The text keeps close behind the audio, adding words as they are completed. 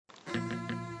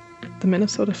The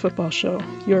Minnesota Football Show,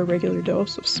 your regular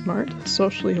dose of smart,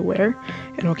 socially aware,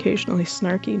 and occasionally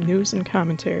snarky news and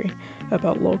commentary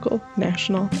about local,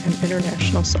 national, and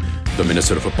international soccer. The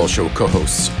Minnesota Football Show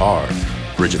co-hosts are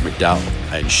Bridget McDowell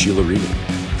and Sheila Regan.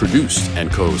 Produced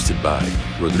and co-hosted by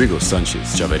Rodrigo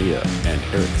Sanchez Chavarria and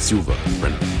Eric Silva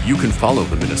Brenner. You can follow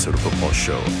the Minnesota Football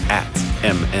Show at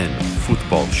MN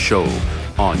Football Show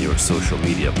on your social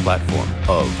media platform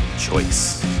of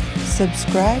choice.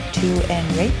 Subscribe to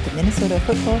and rate the Minnesota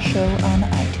Football Show on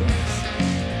iTunes.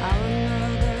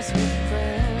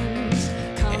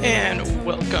 And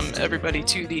welcome everybody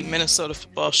to the Minnesota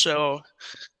Football Show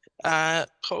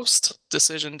post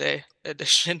Decision Day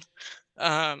edition.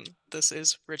 This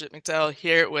is Bridget McDowell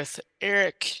here with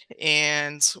Eric,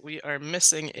 and we are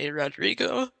missing a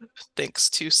Rodrigo thanks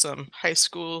to some high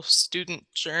school student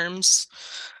germs.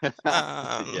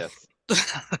 Yes.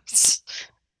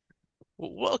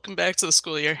 Welcome back to the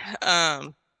school year.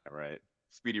 All right.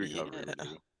 Speedy recovery.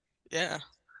 Yeah.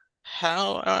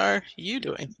 How are you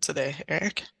doing today,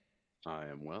 Eric? I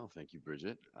am well, thank you,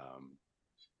 Bridget.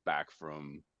 Back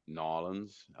from New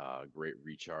Orleans, great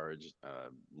recharge.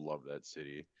 Love that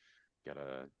city. Got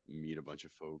to meet a bunch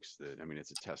of folks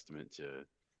it's a testament to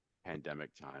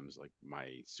pandemic times, like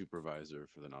my supervisor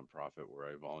for the nonprofit where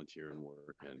I volunteer and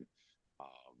work, and a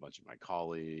bunch of my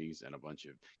colleagues and a bunch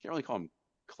of, can't really call them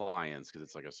clients because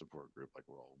it's like a support group, like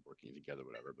we're all working together,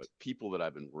 whatever, but people that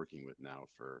I've been working with now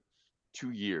for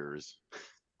 2 years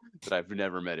that I've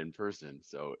never met in person.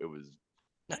 So it was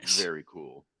very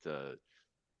cool to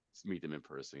meet them in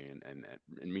person and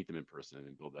meet them in person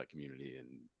and build that community, and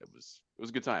it was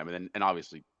a good time. And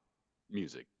obviously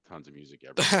music, tons of music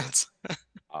everywhere.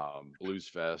 Blues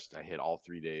Fest, I hit all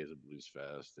 3 days of Blues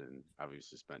Fest, and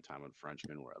obviously spent time with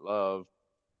Frenchmen, where I love.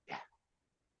 Yeah,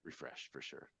 refresh for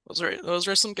sure. Those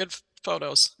were some good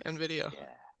photos and video. Yeah,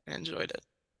 I enjoyed it.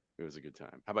 It was a good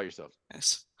time. How about yourself?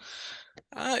 Nice.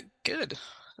 Good.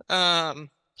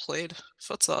 Played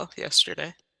futsal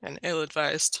yesterday, an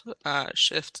ill-advised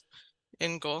shift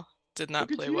in goal. Did not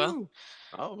play well.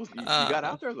 Oh, you got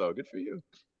out there though. Good for you.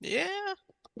 Yeah,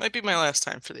 might be my last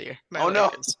time for the year. My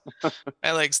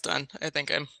leg's done. I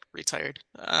think I'm retired.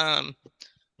 Yeah,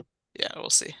 we'll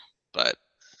see. But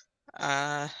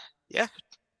yeah,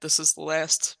 this is the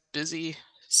last busy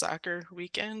soccer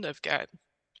weekend. I've got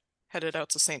headed out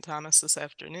to St. Thomas this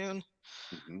afternoon.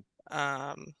 Mm-hmm.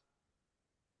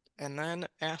 And then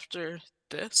after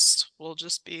this, we'll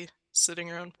just be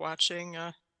sitting around watching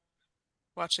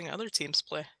other teams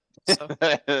play. So,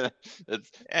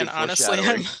 and honestly,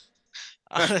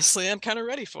 I'm kind of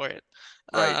ready for it.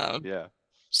 Right. Yeah.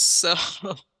 So,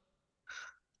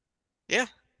 yeah.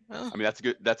 Well, I mean, that's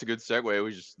a good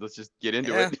segue. Let's just get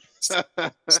into it.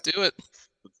 Let's do it.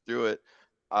 Let's do it.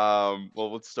 Well,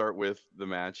 let's start with the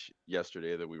match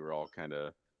yesterday that we were all kind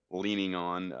of leaning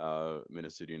on.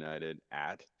 Minnesota United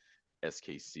at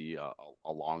SKC,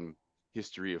 a long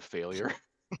history of failure,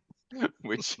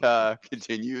 which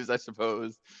continues, I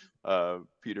suppose.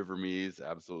 Peter Vermes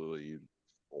absolutely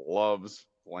loves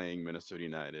playing Minnesota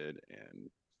United and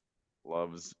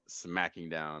loves smacking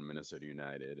down Minnesota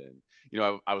United. And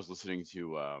I was listening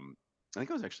to I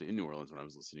think I was actually in New Orleans when I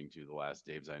was listening to the last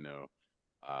Daves I Know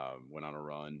went on a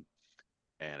run,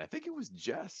 and I think it was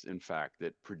Jess, in fact,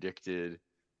 that predicted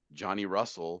Johnny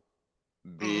Russell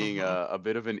being a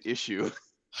bit of an issue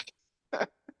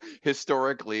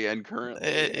historically and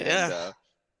currently. Yeah.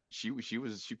 She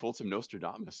pulled some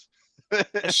Nostradamus.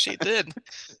 She did.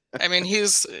 I mean,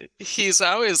 he's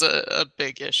always a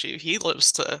big issue. He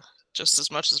lives to, just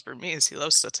as much as for me, as he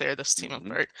loves to tear this team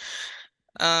apart.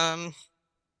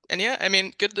 And yeah, I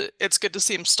mean, it's good to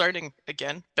see him starting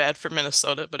again. Bad for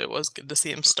Minnesota, but it was good to see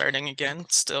him starting again,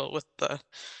 still with the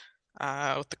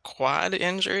quad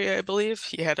injury, I believe.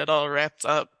 He had it all wrapped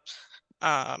up.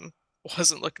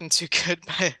 Wasn't looking too good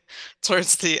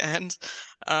towards the end.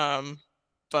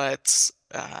 But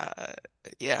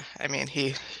yeah, I mean,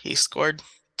 he scored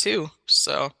 2,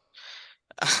 so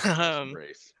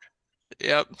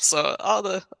yep. So all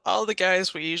the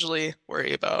guys we usually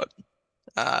worry about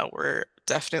were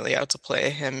definitely out to play,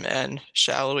 him and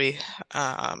Shallowy,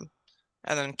 and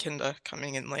then Kinda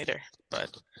coming in later.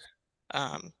 But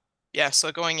yeah,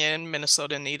 so going in,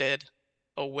 Minnesota needed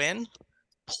a win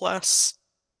plus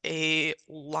a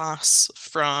loss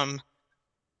from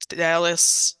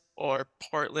Dallas or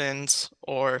Portland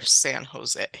or San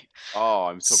Jose. Oh,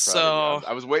 I'm so proud of you.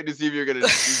 I was waiting to see if you're gonna.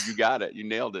 You got it. You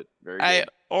nailed it. Very good.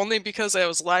 Only because I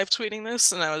was live tweeting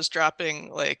this and I was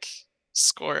dropping like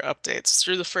score updates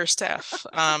through the first half.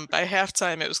 By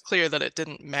halftime, it was clear that it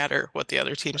didn't matter what the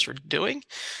other teams were doing,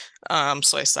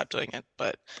 so I stopped doing it.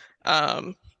 But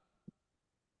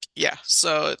Yeah,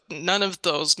 so none of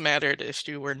those mattered if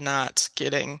you were not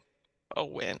getting a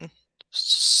win.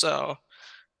 So,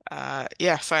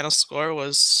 yeah, final score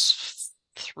was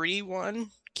 3-1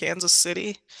 Kansas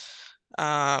City.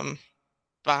 Um,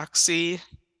 Boxy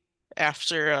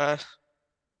after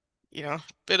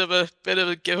bit of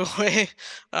a giveaway,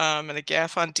 and a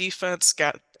gaff on defense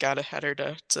got a header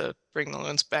to bring the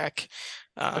Loons back.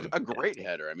 A great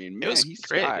header. I mean, It man, was he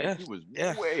great. skied. Yeah, He was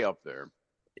yeah, way up there.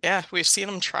 yeah. We've seen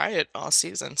him try it all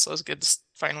season, so it's good to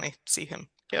finally see him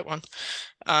get one.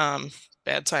 Um,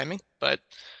 Bad timing, but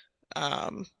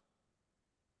um,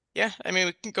 yeah. I mean,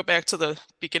 we can go back to the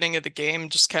beginning of the game,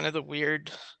 just kind of the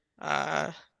weird.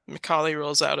 Uh, Macaulay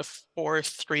rolls out a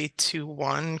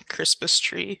 4-3-2-1 Christmas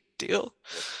tree deal.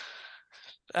 Yep.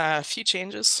 A few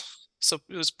changes. So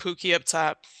it was Pookie up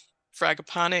top,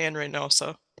 Fragapane and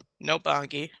Reynoso. No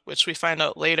Bongi, which we find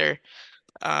out later.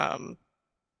 Um,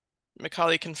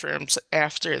 Macaulay confirmed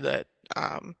after that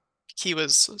he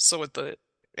was, so with the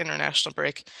international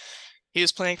break, he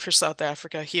was playing for South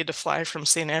Africa. He had to fly from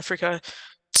South Africa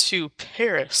to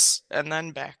Paris and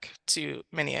then back to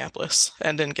Minneapolis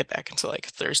and didn't get back until like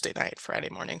Thursday night, Friday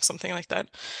morning, something like that.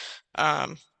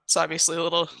 So obviously a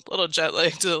little jet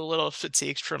lagged, a little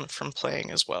fatigued from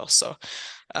playing as well. So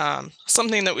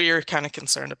something that we were kind of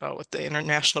concerned about with the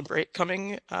international break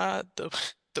coming the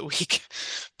week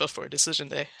before decision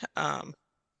day.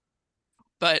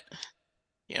 But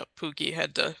Pookie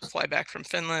had to fly back from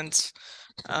Finland.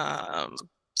 Um,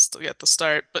 Still get the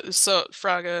start, but so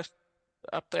Fraga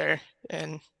up there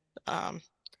and um,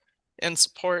 in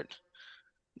support,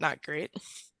 not great,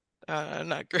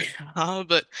 not great at all.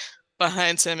 But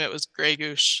behind him, it was Grey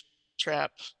Goose,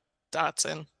 Trap,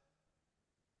 Dotson.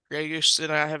 Grey Goose did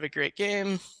not have a great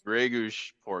game.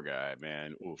 Gregush, poor guy,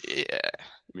 man. Oof. Yeah,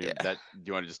 I mean, yeah. do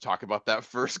you want to just talk about that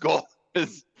first goal?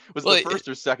 Was it the Well, first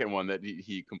or second one that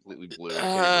he completely blew? I can't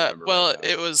even remember right well, now.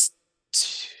 it was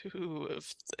two of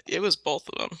it was both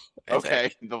of them, I Okay,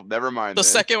 think. never mind The then.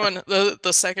 second one,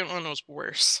 the second one was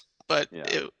worse, but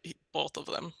Yeah. both of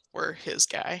them were his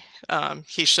guy.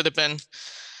 He should have been.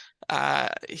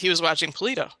 He was watching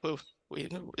Polito, who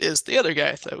is the other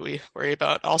guy that we worry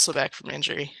about, also back from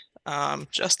injury,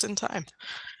 just in time.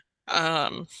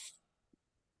 Um,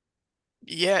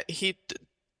 yeah,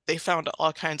 they found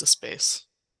all kinds of space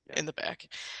Yeah. in the back,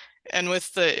 and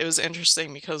it was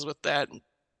interesting because with that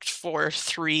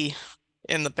 4-3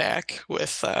 in the back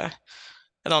with I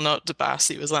don't know,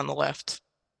 Debasi was on the left,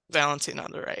 Valentine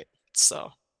on the right.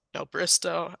 So no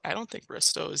Bristow. I don't think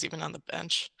Bristow is even on the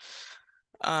bench.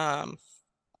 Um,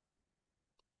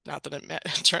 Not that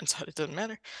it turns out it doesn't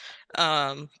matter.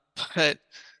 Um, but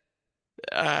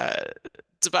uh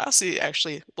Debasi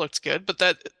actually looked good, but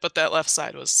that left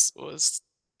side was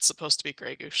supposed to be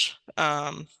Grey Goose.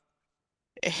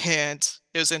 And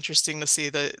it was interesting to see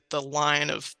the line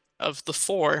of the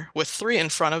four with three in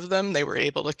front of them. They were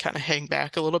able to kind of hang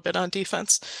back a little bit on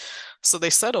defense. So they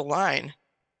set a line,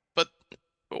 but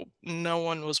no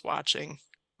one was watching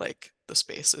like the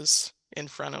spaces in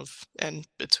front of and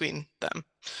between them.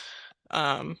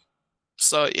 Um,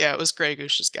 so yeah, it was Grey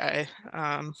Goose's guy.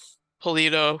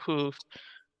 Polito, who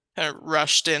kind of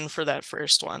rushed in for that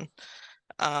first one.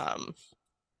 Um,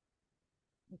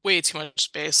 Way too much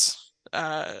space.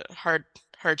 Hard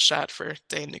shot for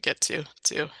Dane to get to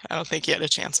too. I don't think he had a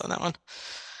chance on that one.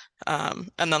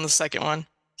 And then the second one,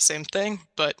 same thing,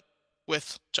 but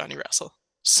with Johnny Russell.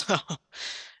 So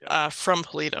from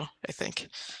Polito, I think.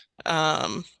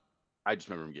 Um, I just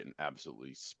remember him getting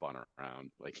absolutely spun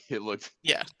around. Like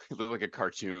yeah. it looked like a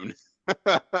cartoon.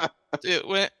 Dude,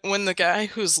 when the guy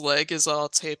whose leg is all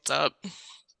taped up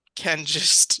can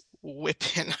just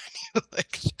whip in on you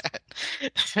like that.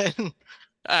 And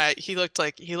he looked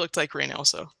like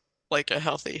Reynoso, like a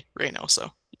healthy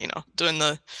Reynoso, doing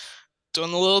the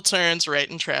little turns right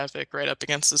in traffic, right up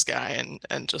against this guy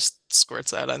and just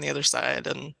squirts out on the other side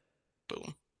and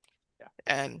boom. Yeah.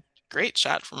 And great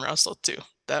shot from Russell too.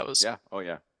 That was Yeah. Oh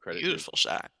yeah. Credit beautiful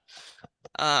shot.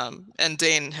 And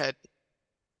Dane had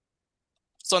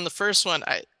so on the first one,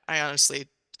 I honestly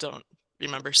don't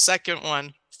remember. Second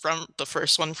one from the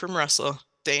first one from Russell,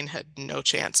 Dane had no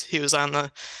chance. He was on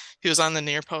the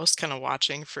near post, kind of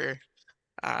watching for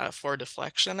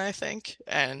deflection, I think,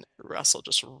 and Russell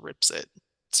just rips it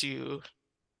to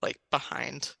like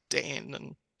behind Dane,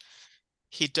 and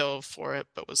he dove for it,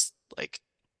 but was like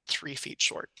 3 feet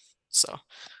short. So,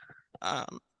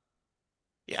 um,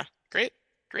 yeah,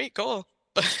 great goal,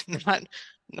 but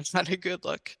not a good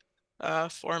look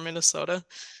for Minnesota.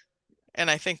 And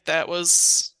I think that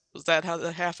was that how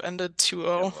the half ended? 2-0,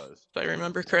 It was. if I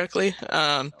remember correctly.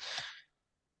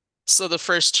 So the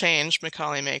first change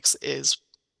Macaulay makes is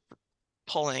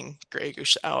pulling Grey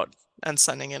Goose out and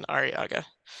sending in Arriaga,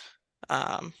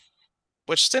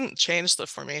 which didn't change the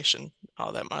formation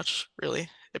all that much, really.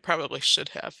 It probably should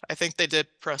have. I think they did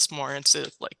press more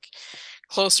into like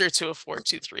closer to a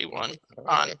 4-2-3-1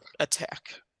 on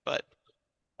attack, but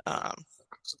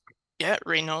yeah,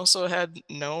 Reynoso had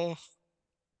no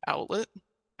outlet.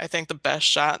 I think the best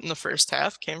shot in the first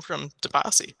half came from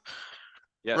Debasi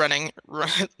Yes. running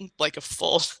like a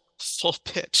full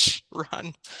pitch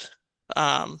run.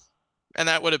 Um, and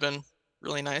that would have been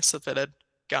really nice if it had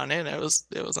gone in. It was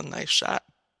a nice shot,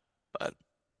 but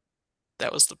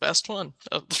that was the best one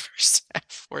of the first half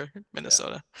for Yeah.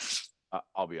 Minnesota.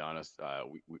 I'll be honest.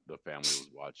 The family was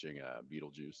watching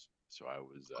Beetlejuice, so I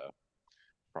was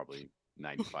probably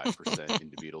 95%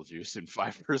 into Beetlejuice and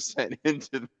 5%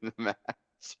 into the match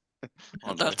on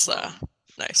my That's phone.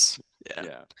 nice. Yeah.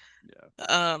 Yeah,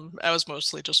 yeah. I was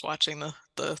mostly just watching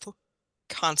the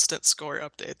constant score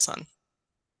updates on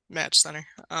Match Center.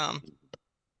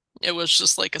 It was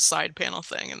just like a side panel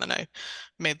thing, and then I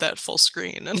made that full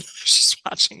screen and just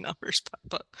watching numbers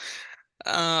pop up.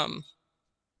 Yeah.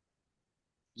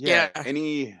 Yeah, I'm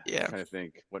yeah. trying to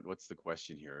think. What's the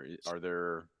question here? Are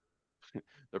there?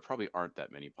 There probably aren't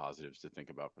that many positives to think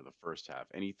about for the first half.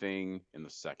 Anything in the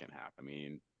second half? I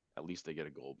mean, at least they get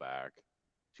a goal back.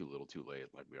 Too little, too late,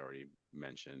 like we already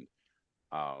mentioned.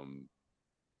 Um,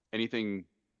 anything?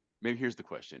 Maybe here's the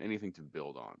question: anything to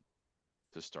build on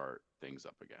to start things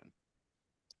up again?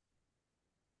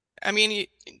 I mean,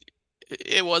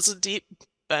 it was a deep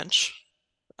bench.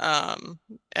 Um,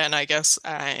 and I guess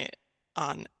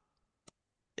on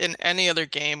in any other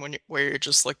game where you're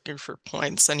just looking for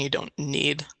points and you don't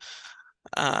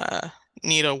uh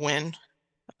need a win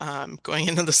going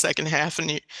into the second half,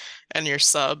 and your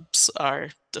subs are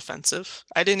defensive.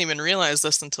 I didn't even realize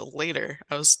this until later.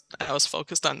 I was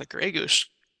focused on the Grey Goose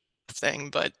thing,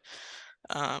 but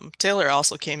Taylor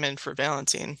also came in for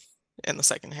Valentine in the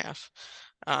second half.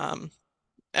 Um,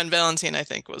 and Valentine, I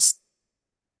think, was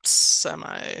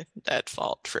semi at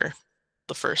fault for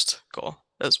the first goal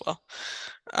as well.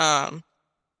 Um,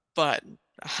 but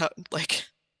like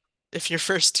if your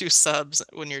first two subs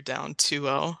when you're down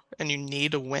 2-0 and you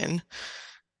need a win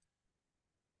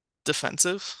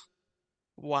defensive,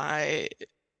 why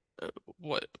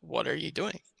what are you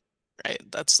doing? Right?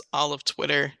 That's all of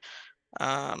Twitter.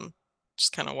 Um,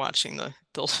 just kind of watching the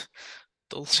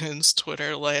Loons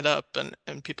Twitter light up and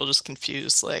people just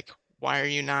confused, like, why are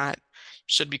you not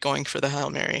should be going for the Hail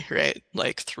Mary, right?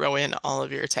 Like throw in all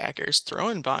of your attackers, throw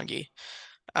in Bongi.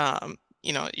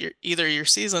 You're either your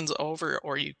season's over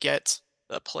or you get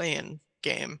a play-in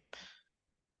game.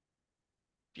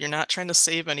 You're not trying to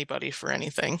save anybody for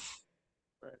anything.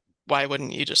 Right. Why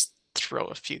wouldn't you just throw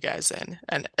a few guys in?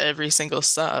 And every single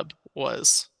sub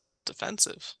was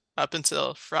defensive up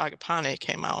until Fragapane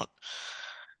came out.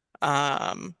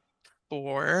 Um,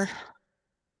 or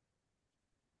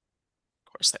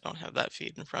of course, I don't have that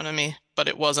feed in front of me, but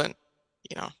it wasn't,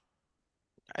 you know,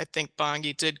 I think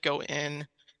Bongi did go in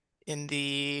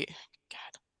the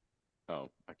God,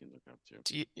 Oh, I can look up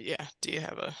too. do you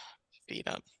have a feed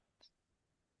up?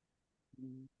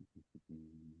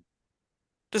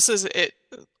 This is it.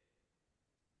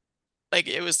 Like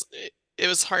it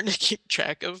was hard to keep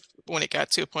track of when it got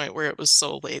to a point where it was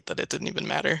so late that it didn't even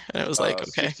matter. And it was like,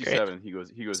 okay, great. 67. He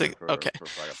goes It's in like, okay, for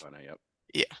Fragapane. Yep.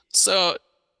 yeah. So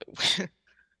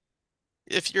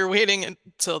if you're waiting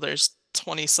until there's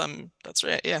 20 some, that's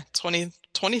right, yeah,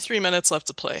 23 minutes left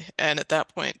to play. And at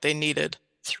that point, they needed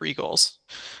 3 goals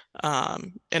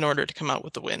in order to come out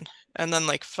with the win. And then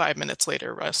like 5 minutes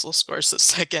later, Russell scores the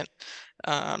second.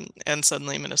 And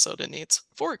suddenly Minnesota needs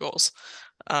 4 goals.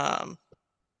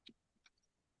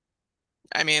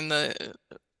 I mean the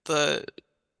the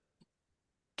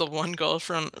one goal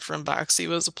from Boxy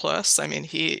was a plus. I mean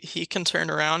he can turn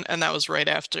around, and that was right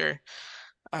after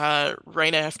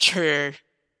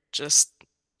just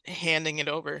handing it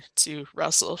over to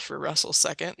Russell for Russell's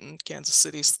second and Kansas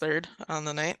City's third on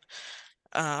the night.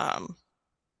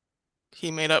 He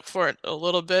made up for it a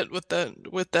little bit with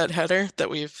that header that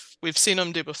we've seen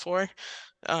him do before.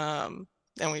 And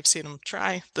we've seen him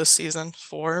try this season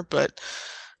but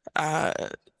uh,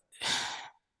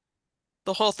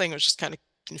 the whole thing was just kind of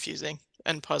confusing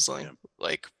and puzzling. Yeah.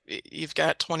 Like you've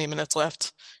got 20 minutes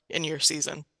left in your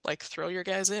season. Like throw your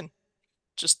guys in.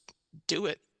 Just do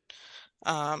it.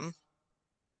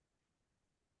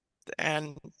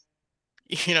 And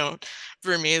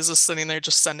Vermes is sitting there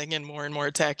just sending in more and more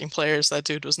attacking players. That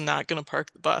dude was not going to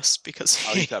park the bus because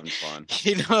Oh, he's having fun.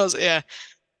 he knows, yeah.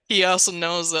 He also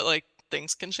knows that like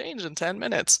things can change in 10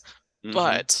 minutes. Mm-hmm.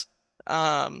 But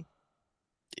um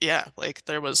yeah, like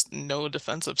there was no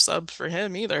defensive sub for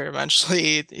him either.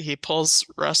 Eventually he pulls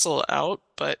Russell out,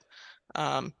 but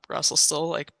Russell's still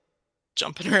like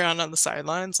jumping around on the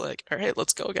sidelines, like, all right,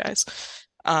 let's go, guys.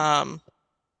 Um,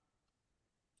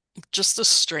 just a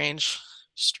strange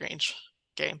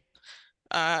game.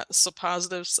 So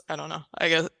positives, I don't know. I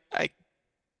guess I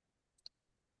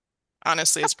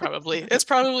honestly it's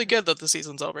probably good that the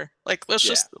season's over. Like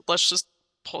Yeah, let's just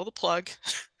pull the plug,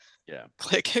 yeah.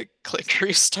 click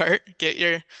restart, get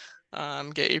your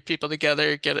people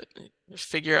together,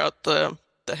 figure out the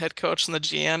head coach and the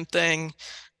GM thing,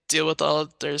 deal with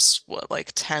there's what,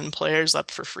 like 10 players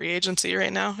up for free agency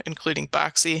right now, including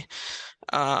Boxy,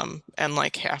 and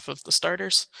like half of the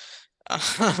starters.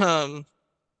 Um,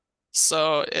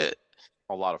 so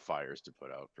A lot of fires to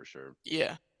put out for sure.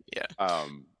 yeah, yeah,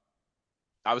 Um,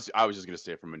 I was just gonna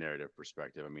say from a narrative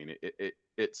perspective. I mean,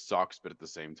 it sucks, but at the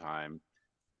same time,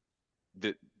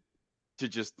 that to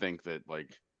just think that like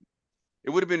it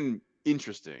would have been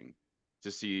interesting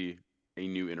to see a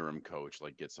new interim coach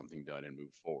like get something done and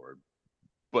move forward.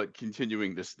 But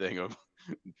continuing this thing of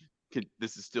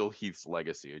this is still Heath's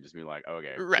legacy. It just be like,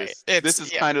 okay, right. this is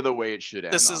kind of the way it should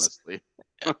end, This is honestly.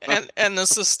 and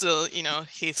this is still,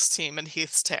 Heath's team and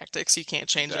Heath's tactics. You can't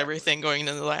change Exactly, everything going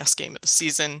into the last game of the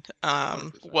season.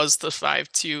 100%. Was the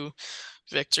 5-2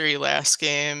 victory last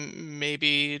game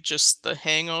maybe just the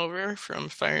hangover from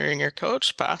firing your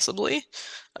coach? Possibly.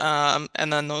 And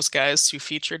then those guys who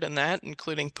featured in that,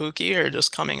 including Pookie, are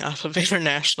just coming off of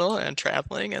international and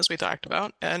traveling, as we talked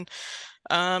about. And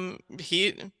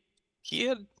he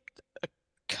had a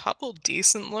couple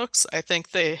decent looks. I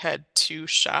think they had two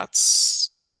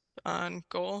shots on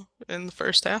goal in the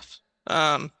first half.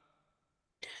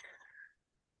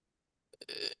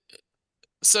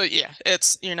 So yeah,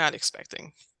 you're not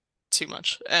expecting too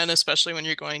much, and especially when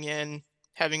you're going in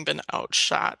having been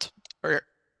outshot or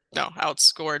no,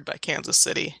 outscored by Kansas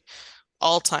City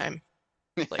all time,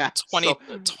 like Yeah, 20,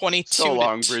 so 22 to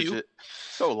long, 2, Bridget.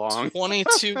 So long.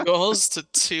 22 goals to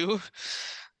 2.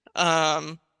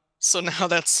 So now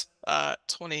that's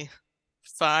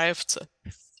 25 to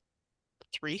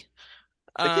 3.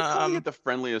 They keep calling it Um, the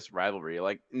friendliest rivalry.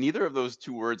 Like neither of those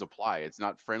two words apply. It's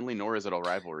not friendly nor is it a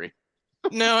rivalry.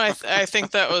 no, I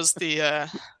think that was the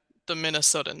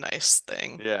Minnesota nice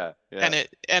thing. Yeah, And yeah.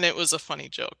 it was a funny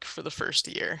joke for the first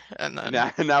year. And And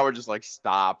then now we're just like,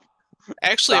 stop.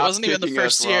 actually it Stop wasn't even the kicking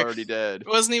us. first We're year. already dead. It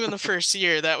wasn't even the first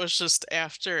year. That was just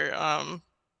after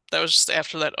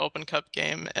that Open Cup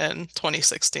game in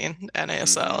 2016 Hmm.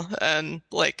 NASL,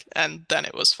 and then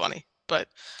it was funny. But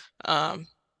um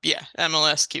yeah,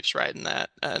 MLS keeps riding that,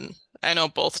 and I know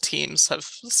both teams have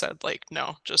said like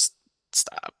no, just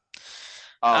stop.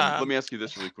 Let Um me ask you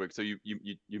this really quick. So you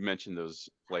mentioned those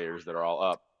players that are all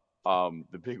up.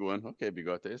 The big one, okay,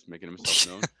 Bigotes making himself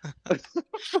known.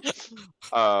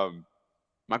 um,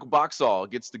 Michael Boxall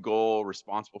gets the goal,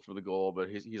 responsible for the goal, but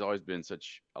he's always been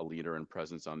such a leader and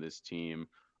presence on this team.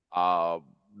 Uh,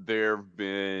 there have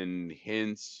been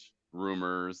hints,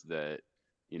 rumors that,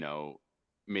 you know,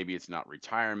 maybe it's not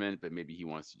retirement, but maybe he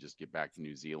wants to just get back to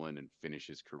New Zealand and finish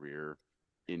his career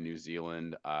in New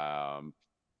Zealand.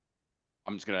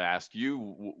 I'm just going to ask you,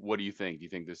 what do you think? Do you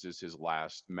think this is his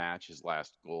last match, his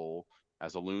last goal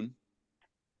as a loon?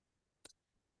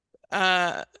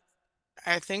 uh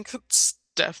I think it's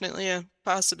definitely a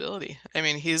possibility. I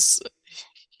mean, he's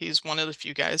one of the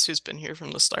few guys who's been here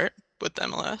from the start with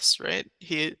MLS, right?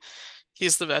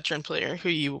 He's the veteran player who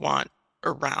you want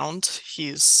around.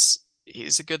 He's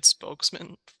a good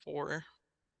spokesman for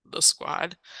the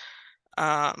squad.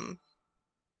 Um,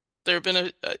 there have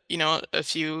been a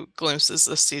few glimpses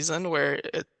this season where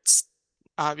it's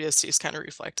obvious he's kind of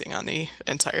reflecting on the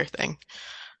entire thing.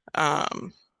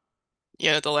 Um,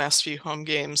 the last few home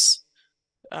games,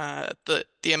 the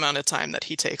amount of time that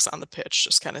he takes on the pitch,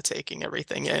 just kind of taking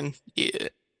everything in.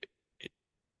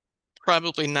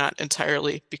 Probably not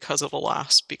entirely because of a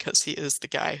loss, because he is the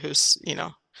guy who's,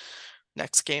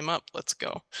 next game up, let's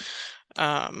go.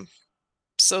 Um,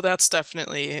 so that's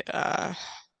definitely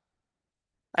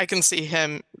I can see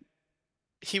him.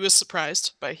 He was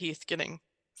surprised by Heath getting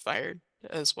fired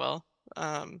as well.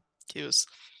 He was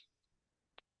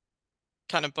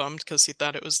kind of bummed because he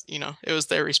thought it was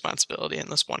their responsibility,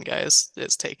 and this one guy is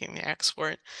taking the axe for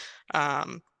it.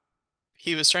 Um,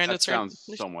 he was trying to That turn. sounds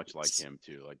so much like him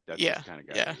too. Like that's just Yeah, the kind of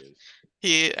guy yeah. he is.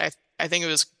 I think it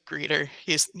was Greeter.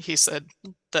 He said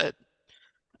that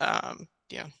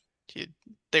you know he,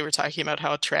 they were talking about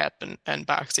how Trap and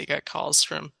Boxy got calls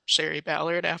from Sherry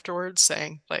Ballard afterwards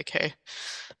saying like, hey,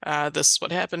 this is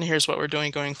what happened. Here's what we're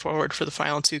doing going forward for the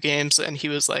final two games. And he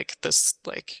was like, this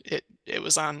like it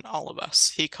was on all of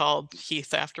us. He called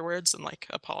Heath afterwards and like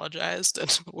apologized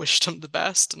and wished him the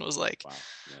best and was like, Wow.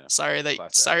 Yeah. Class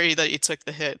act. sorry that you took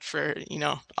the hit for,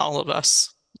 all of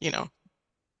us,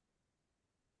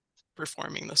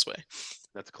 performing this way.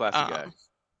 That's a classy guy. Um,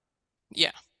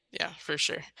 yeah, yeah, for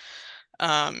sure.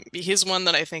 He's one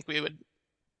that I think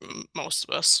most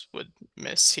of us would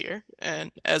miss here.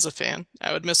 And as a fan,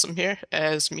 I would miss him here.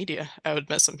 As media, I would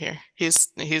miss him here. He's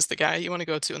the guy you want to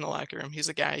go to in the locker room. He's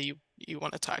a guy you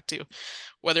want to talk to,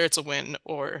 whether it's a win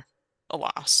or a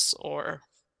loss or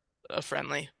a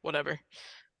friendly, whatever.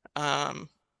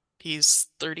 He's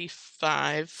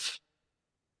 35.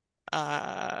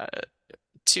 Uh,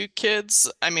 two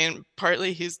kids. I mean,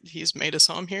 partly he's made his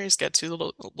home here. He's got two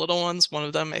little ones. One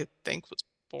of them I think was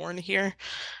born here.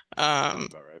 Sounds Um,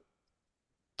 about right.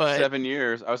 but 7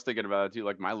 years. I was thinking about it too.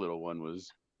 Like my little one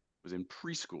was in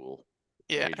preschool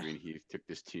when yeah. Adrian Heath took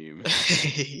this team.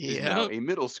 Is now Yeah. a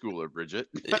middle schooler, Bridget.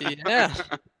 Yeah.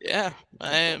 Yeah.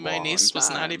 That's a My long niece was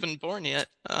not time. even born yet.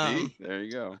 See, there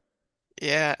you go.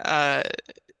 Yeah,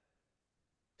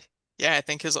 yeah, I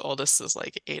think his oldest is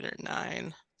like 8 or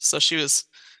 9. So she was,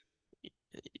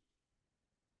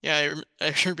 yeah,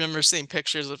 I remember seeing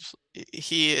pictures of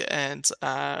he and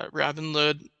Robin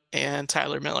Lod and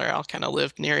Tyler Miller all kind of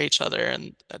lived near each other,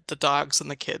 and the dogs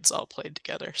and the kids all played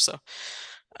together. So,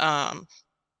 um,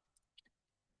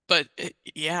 but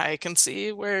yeah, I can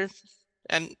see where,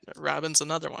 and Robin's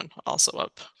another one also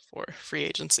up for free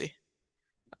agency.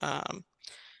 Um,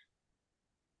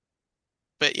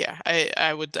 but yeah,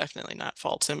 I would definitely not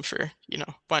fault him for,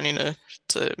 wanting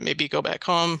to maybe go back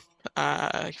home,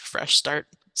 fresh start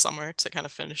somewhere to kind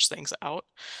of finish things out.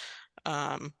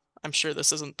 I'm sure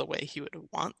this isn't the way he would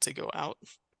want to go out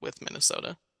with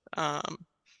Minnesota.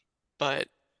 But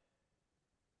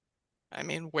I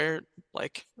mean,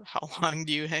 how long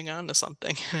do you hang on to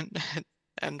something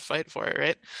and fight for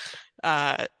it,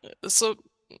 right? So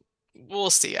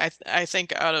we'll see. I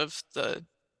think out of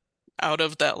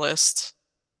that list,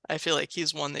 I feel like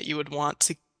he's one that you would want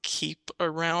to keep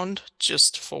around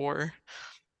just for,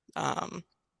 um,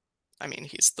 I mean,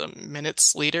 he's the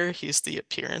minutes leader, he's the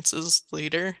appearances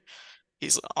leader,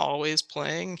 he's always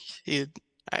playing.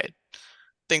 I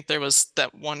think there was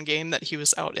that one game that he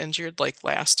was out injured like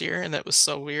last year, and it was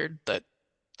so weird that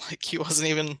like he wasn't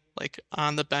even like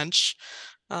on the bench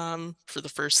for the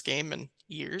first game in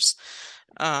years.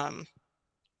 Um,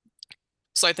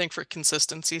 so I think for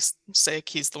consistency's sake,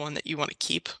 he's the one that you want to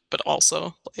keep, but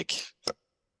also like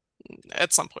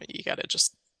at some point you gotta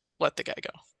just let the guy go.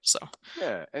 So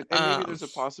Yeah, and maybe um there's a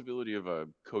possibility of a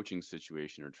coaching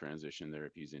situation or transition there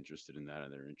if he's interested in that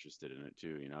and they're interested in it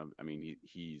too. I mean,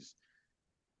 he's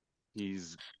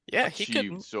yeah, he could.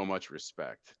 achieved so much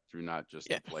respect through not just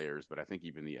Yeah. the players, but I think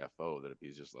even the FO that if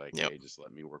he's just like, Yep. hey, just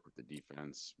let me work with the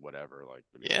defense, whatever, like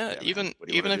to be like, Yeah, yeah, man, even what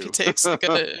do you even want if to he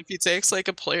do? takes like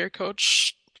a player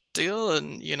coach deal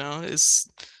and is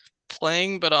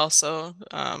playing but also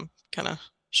kind of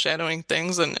shadowing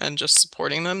things and just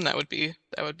supporting them, that would be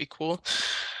cool.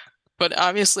 But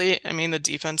obviously, I mean the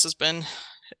defense has been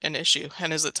an issue.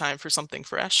 And is it time for something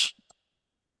fresh?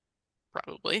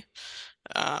 Probably.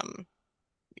 Um,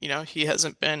 he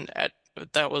hasn't been at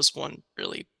that was one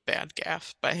really bad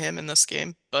gaffe by him in this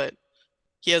game, but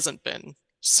he hasn't been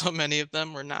so many of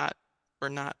them were not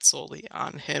solely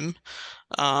on him,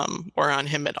 or on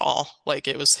him at all. Like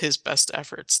it was his best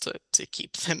efforts to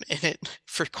keep them in it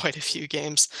for quite a few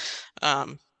games.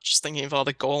 Just thinking of all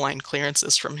the goal line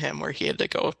clearances from him where he had to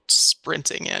go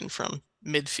sprinting in from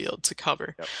midfield to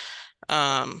cover, Yep.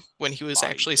 when he was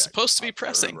Body actually checks. supposed to be I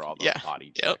pressing. remember all the Yeah.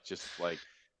 body Yep. checks. Just like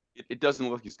it doesn't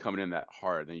look like he's coming in that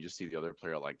hard. Then you just see the other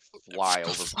player like fly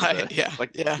over to Fly. the Yeah. like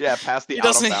Yeah. yeah, past the He out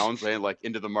of doesn't. bounds lane, like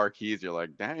into the marquees. You're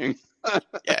like, dang.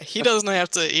 Yeah, he doesn't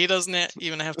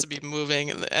even have to be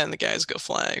moving and the guys go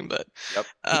flying, but Yep.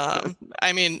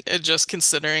 I mean, just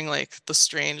considering like the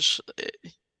strange,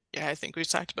 yeah, I think we've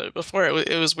talked about it before.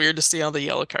 It was weird to see all the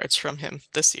yellow cards from him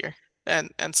this year, and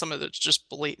some of the just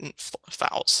blatant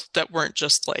fouls that weren't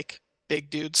just like big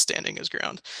dudes standing his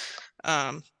ground.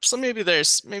 So maybe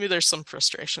there's some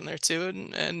frustration there too,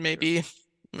 and Sure.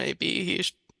 maybe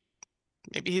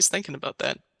he's thinking about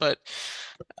that, but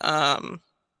um.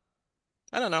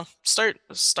 I don't know. Start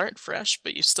fresh,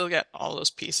 but you still got all those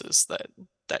pieces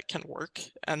that can work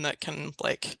and that can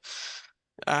like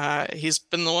he's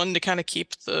been the one to kind of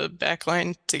keep the back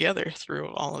line together through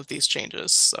all of these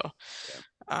changes. So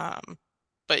Yeah. um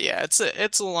but yeah,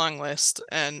 it's a long list,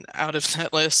 and out of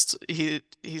that list,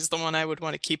 he's the one I would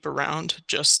want to keep around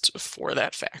just for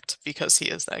that fact because he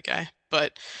is that guy.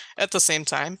 But at the same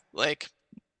time, like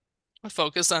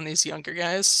focus on these younger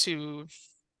guys who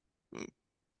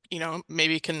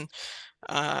maybe can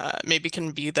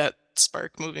be that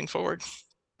spark moving forward.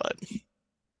 But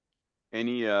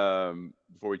Any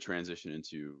before we transition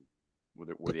into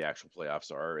where the actual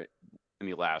playoffs are,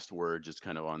 any last word just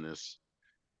kind of on this?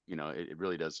 It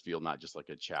really does feel not just like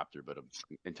a chapter, but an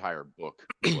entire book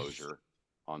closure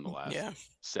on the last yeah.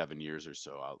 7 years or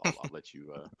so. I'll let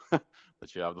you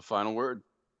let you have the final word.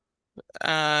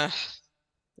 Uh,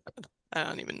 I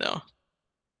don't even know.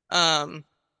 Um,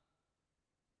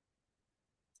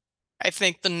 I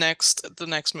think the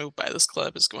next move by this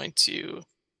club is going to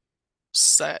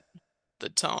set the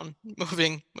tone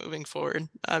moving forward,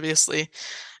 obviously.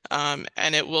 And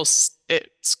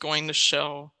it's going to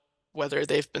show whether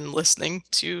they've been listening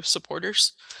to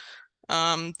supporters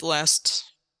the last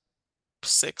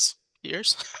 6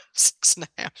 years,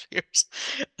 6.5 years.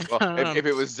 Well, if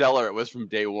it was Zeller, it was from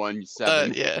day one,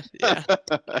 7. Yeah, yeah,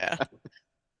 yeah.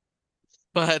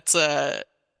 But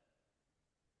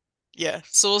yeah,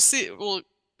 so we'll see.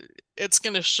 It's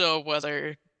gonna show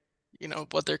whether,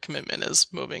 what their commitment is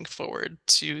moving forward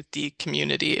to the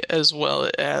community as well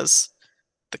as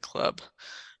the club.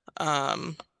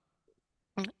 Um,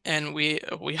 and we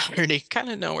already kind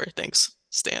of know where things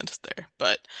stand there.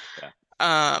 But Yeah.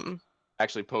 um,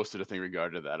 Actually posted a thing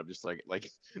regarding that. I'm just like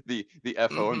the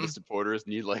FO and the mhm, supporters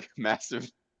need like massive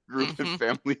group and mhm,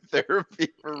 family therapy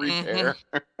for mhm. repair.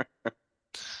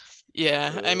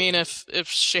 Yeah, I mean, Uh, if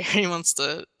Sherry wants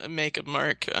to make a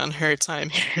mark on her time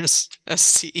here as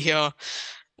CEO,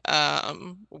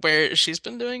 where she's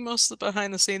been doing most of the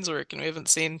behind the scenes work, and we haven't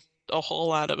seen a whole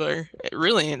lot of her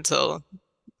really until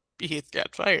Heath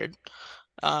got fired.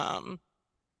 Um,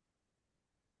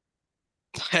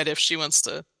 but if she wants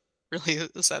to really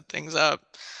set things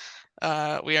up,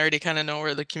 we already kind of know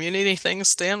where the community things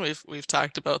stand. We've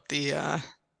talked about the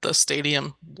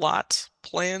stadium lot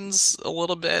plans a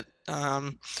little bit,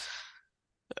 or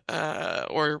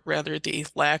rather the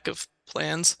lack of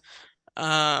plans.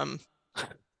 Um,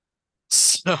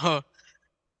 so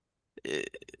eh,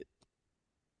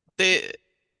 they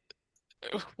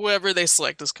whoever they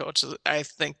select as coaches, I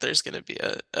think there's going to be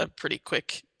a pretty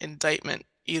quick indictment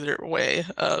either way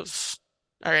of,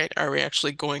 all right, are we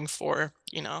actually going for,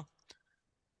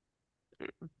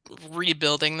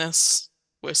 rebuilding this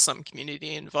with some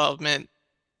community involvement,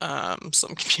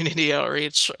 some community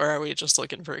outreach, or are we just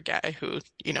looking for a guy who,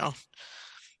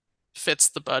 fits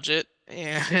the budget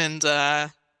and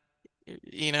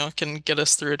can get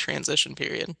us through a transition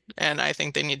period? And I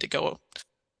think they need to go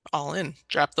all in,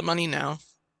 drop the money now.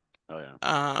 oh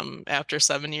yeah. After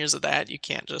 7 years of that, you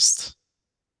can't just,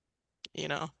 you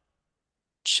know,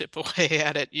 chip away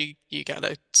at it. You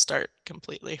gotta start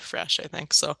completely fresh, I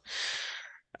think. So,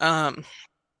 um,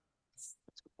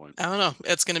 Good point. I don't know.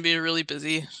 It's gonna be a really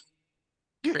busy,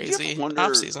 Do you ever crazy off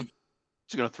wonder? season.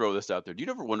 Just gonna throw this out there. Do you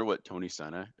ever wonder what Tony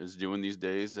Senna is doing these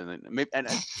days? And then maybe, and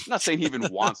I'm not saying he even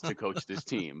wants to coach this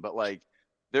team, but like,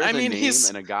 I there's a mean, name he's,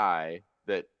 and a guy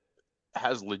that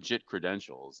has legit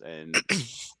credentials, and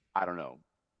I don't know.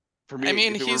 For I me,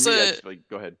 mean, if it were he's me, I'd a, just like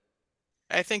go ahead.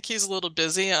 I think he's a little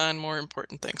busy on more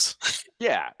important things.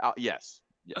 Yeah, yes,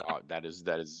 yeah. That is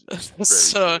very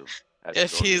So true. Has his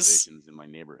if he's, organizations in my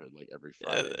neighborhood like every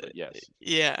uh, Friday, but yes,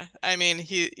 yeah, I mean,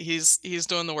 he's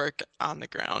doing the work on the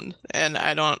ground, and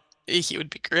he would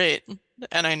be great.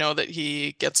 And I know that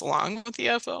he gets along with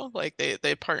the FO. Like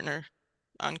they partner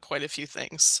on quite a few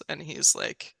things, and he's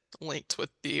like linked with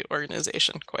the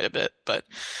organization quite a bit. But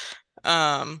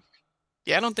um,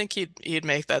 yeah, I don't think he'd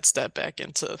make that step back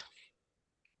into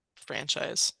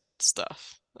franchise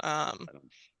stuff. I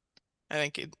don't. I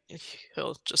think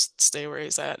he'll just stay where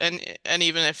he's at. And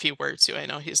even if he were to, I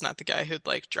know he's not the guy who'd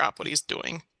like drop what he's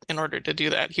doing in order to do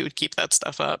that. He would keep that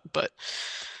stuff up.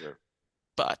 Sure.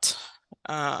 But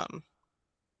um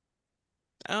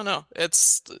I don't know.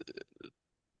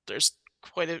 There's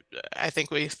quite a I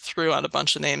think we threw out a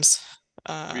bunch of names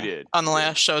We did. on We the did.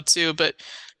 last show too, but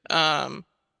um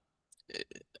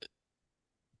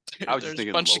I was just there's a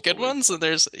thinking bunch of good locally, ones, and like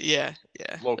there's yeah.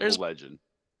 local There's legend.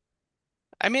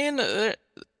 I mean there's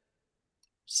a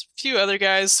few other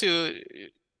guys who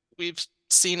we've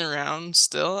seen around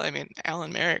still. I mean,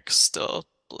 Alan Merrick's still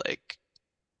like,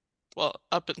 well,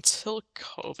 up until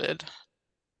COVID,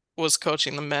 was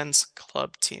coaching the men's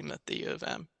club team at the U of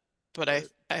M. But I Right.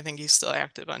 I think he's still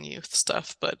active on youth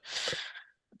stuff. But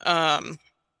um,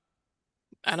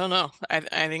 I don't know. I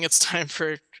think it's time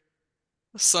for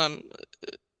some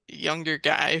younger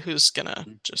guy who's gonna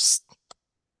Mhm. just,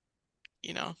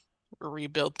 you know,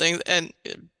 rebuild things. And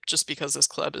just because this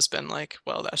club has been like,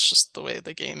 well, that's just the way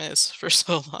the game is for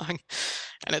so long,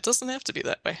 and it doesn't have to be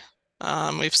that way.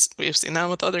 We've seen that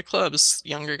with other clubs,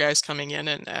 younger guys coming in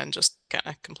and just kind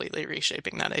of completely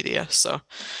reshaping that idea. So,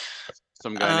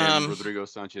 Some guy named um, Rodrigo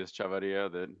Sanchez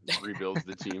Chavarria that rebuilds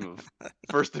the team of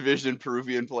first division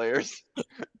Peruvian players.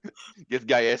 Get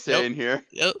Gaese yep, in here.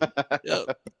 yep,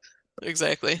 yep,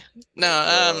 exactly. No,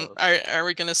 uh, are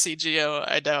we gonna see Gio?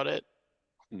 I doubt it.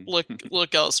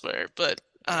 Look elsewhere. But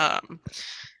yeah,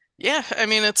 yeah, I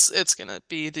mean it's gonna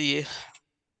be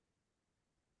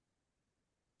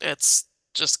it's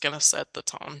just gonna set the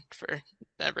tone for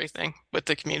everything with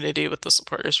the community, with the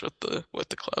supporters, with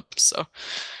the club. So,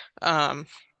 um,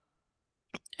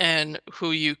 and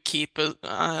who you keep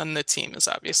on the team is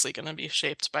obviously going to be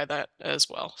shaped by that as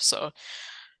well. So,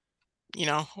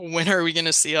 when are we going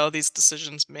to see all these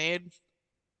decisions made?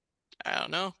 I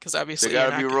don't know, because they obviously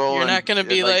gotta be you're rolling. not going to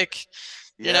be Like, like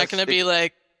you're not yes, going to be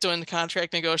like doing the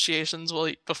contract negotiations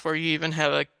before you even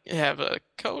have a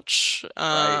coach.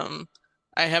 right.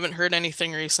 I haven't heard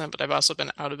anything recent, but I've also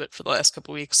been out of it for the last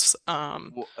couple weeks.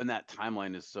 Well, and that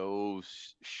timeline is so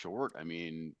short. I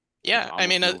mean, it's Yeah, I almost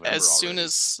mean, November already. as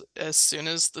soon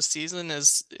as the season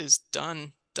is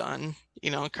done,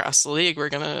 across the league, we're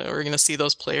gonna see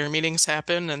those player meetings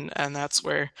happen, and that's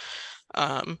where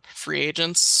free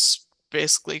agents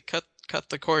basically cut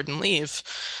the cord and leave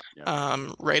Yeah,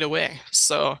 right away.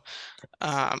 So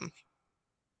um,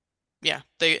 yeah,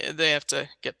 they have to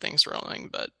get things rolling,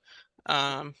 but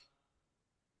um,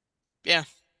 yeah,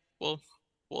 we'll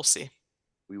we'll see.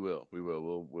 we will. We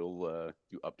will. We'll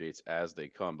do updates as they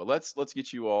come. But let's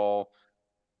get you all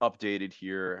updated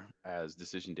here as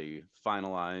decision day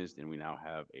finalized, and we now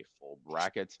have a full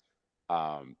bracket.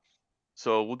 Um,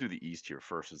 So we'll do the East here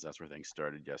first, since that's where things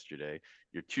started yesterday.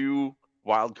 Your two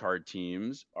wild card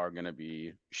teams are going to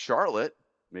be Charlotte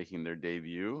making their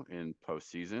debut in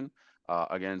postseason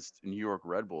against New York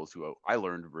Red Bulls, who I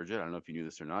learned, Bridget, I don't know if you knew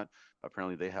this or not.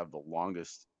 Apparently, they have the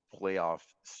longest playoff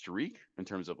streak in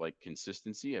terms of like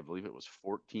consistency. I believe it was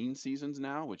 14 seasons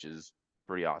now, which is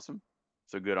pretty awesome.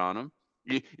 So good on them.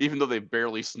 Even though they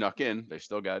barely snuck in, they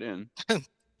still got in.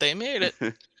 They made it.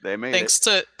 They made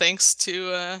it. Thanks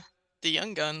to the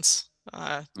young guns.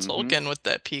 Hmm. Tolkien with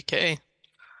that PK.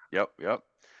 Yep, yep.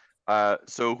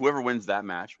 So whoever wins that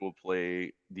match will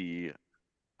play the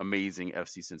amazing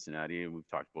FC Cincinnati, and we've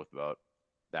talked both about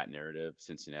that narrative,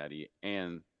 Cincinnati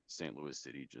and St. Louis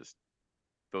City. Just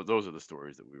those are the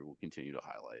stories that we will continue to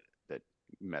highlight. That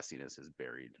messiness is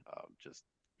buried. Just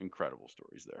incredible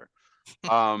stories there.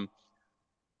 Um,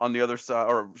 on the other side,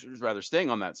 or rather, staying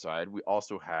on that side, we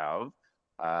also have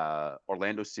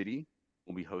Orlando City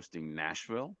will be hosting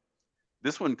Nashville.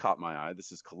 This one caught my eye.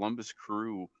 This is Columbus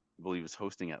Crew, I believe, is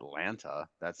hosting Atlanta.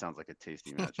 That sounds like a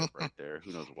tasty matchup right there.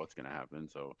 Who knows what's going to happen?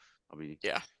 So I'll be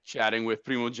Yeah. chatting with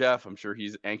Primo Jeff. I'm sure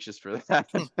he's anxious for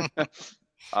that.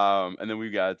 And then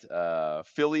we've got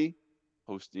Philly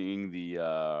hosting the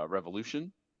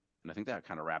Revolution. And I think that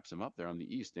kind of wraps him up there on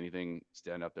the East. Anything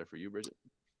stand out there for you, Bridget?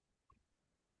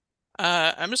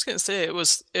 I'm just gonna say it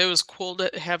was cool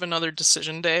to have another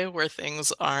decision day where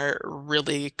things are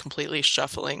really completely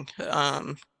shuffling.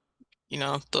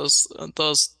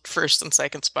 Those first and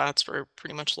second spots were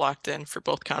pretty much locked in for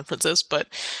both conferences, but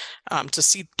to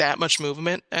see that much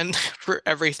movement and for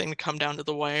everything to come down to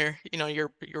the wire,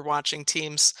 you're watching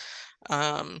teams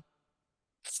um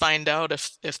find out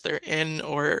if they're in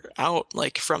or out,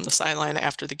 like from the sideline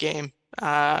after the game.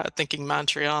 Thinking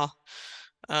Montreal,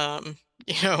 um,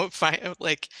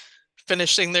 like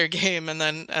finishing their game and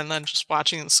then just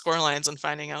watching the score lines and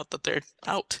finding out that they're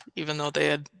out, even though they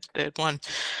had won.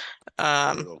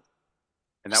 Um, Brutal.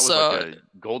 And that was like so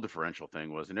a goal differential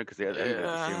thing, wasn't it? Because I think they had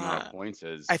the same amount of uh, points I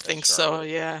as think so. Charlotte.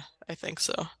 Yeah, I think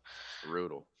so.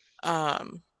 Brutal.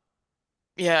 Um,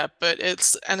 yeah, but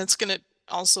it's gonna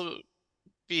also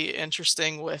be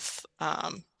interesting with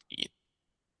I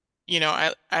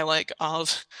like all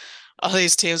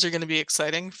these teams are going to be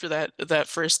exciting for that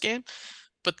first game,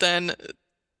 but then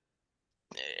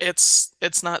it's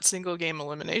not single game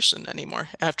elimination anymore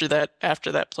after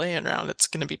that play-in round. It's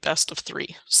going to be best of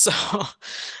three. So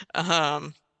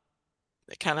um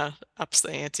it kind of ups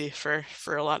the ante for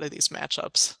a lot of these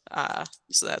matchups.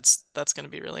 So that's going to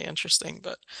be really interesting,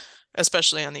 but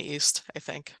especially on the East, I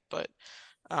think. But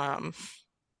um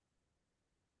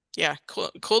yeah,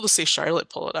 cool to see Charlotte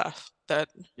pull it off. That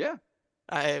Yeah.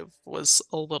 I was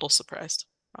a little surprised,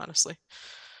 honestly.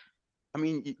 I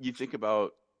mean, you think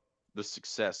about the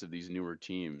success of these newer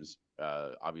teams.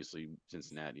 Obviously,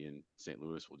 Cincinnati and St.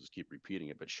 Louis will just keep repeating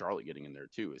it, but Charlotte getting in there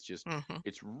too. Hmm.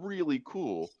 It's really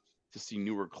cool to see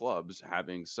newer clubs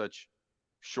having such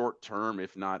short term,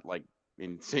 if not like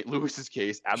in St. Louis's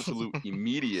case, absolute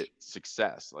immediate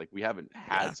success. Like we haven't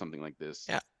Yeah, had something like this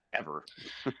yeah. ever.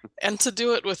 And to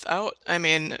do it without, I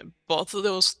mean, both of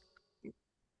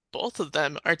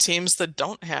them are teams that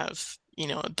don't have,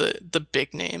 the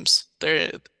big names.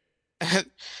 They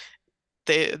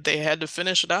had to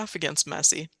finish it off against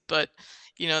Messi, but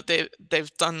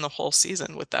they've done the whole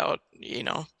season without,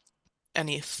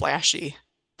 any flashy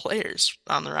players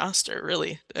on the roster,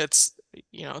 really.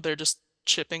 They're just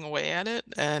chipping away at it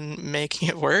and making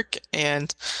it work,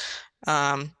 and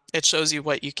it shows you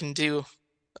what you can do.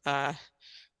 Uh,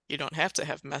 you don't have to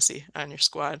have Messi on your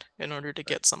squad in order to Right.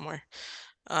 get somewhere.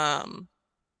 Um,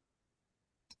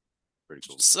 Pretty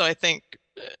cool. so I think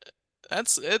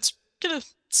it's gonna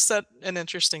set an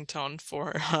interesting tone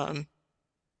for the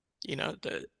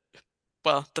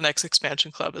the next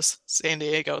expansion club is San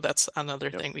Diego. That's another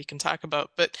Yep. thing we can talk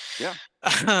about. But Yeah.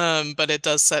 but it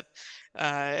does set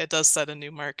a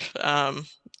new mark,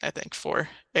 I think, for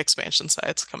expansion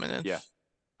sides coming in. Yeah.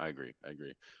 I agree. I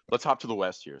agree. Let's hop to the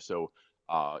West here. So,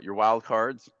 your wild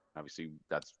cards, obviously,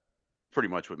 that's pretty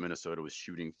much what Minnesota was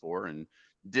shooting for and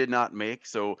did not make.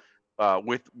 So,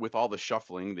 with all the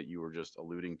shuffling that you were just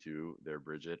alluding to there,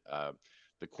 Bridget,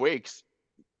 the Quakes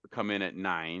come in at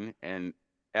 9, and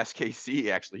SKC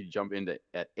actually jump into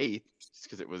at 8 just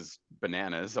because it was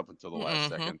bananas up until the last Hmm.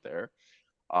 second there.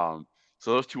 Um,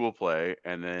 so those two will play,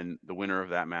 and then the winner of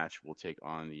that match will take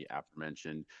on the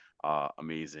aforementioned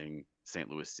amazing St.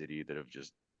 Louis City that have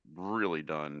just really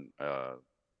done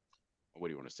what do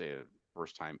you want to say?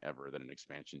 First time ever that an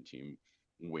expansion team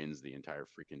wins the entire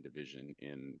freaking division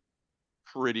in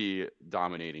pretty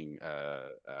dominating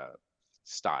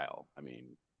style. I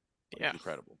mean, Yeah.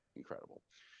 incredible, incredible.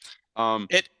 Um,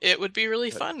 It would be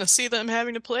really fun to see them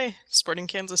having to play Sporting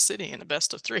Kansas City in a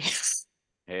best of three.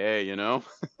 hey,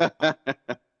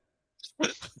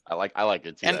 I like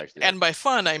it too. Actually, And by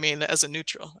fun, I mean as a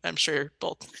neutral. I'm sure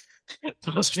both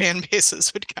those fan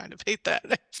bases would kind of hate that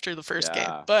after the first game.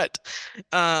 yeah.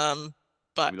 Um,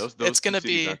 I mean, but those two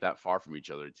cities aren't that far from each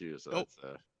other too, so oh,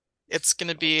 that's it's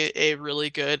gonna awesome. be a really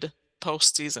good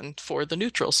postseason for the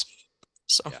neutrals.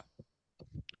 So Yeah.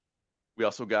 We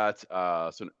also got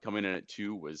so coming in at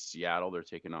 2 was Seattle. They're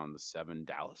taking on the 7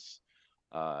 Dallas.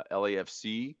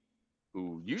 LAFC,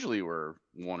 who usually were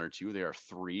 1 or 2, they are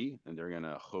 3, and they're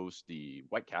gonna host the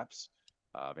Whitecaps,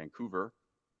 Vancouver,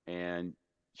 and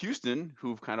Houston,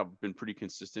 who've kind of been pretty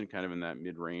consistent, kind of in that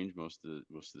mid range most of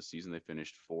the season. They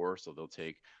finished 4, so they'll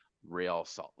take Real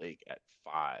Salt Lake at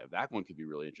 5. That one could be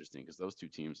really interesting because those two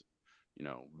teams,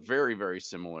 very very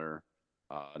similar,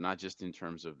 not just in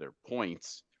terms of their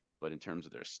points, but in terms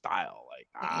of their style. Like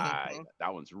mhm.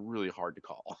 that one's really hard to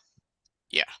call.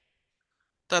 Yeah,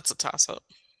 that's a toss up.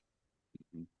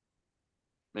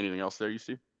 Anything else there you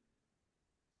see?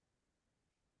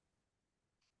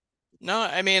 No,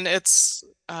 I mean it's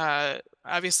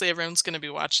obviously everyone's gonna be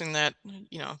watching that,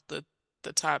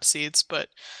 the top seeds, but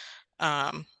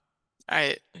um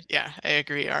I yeah, I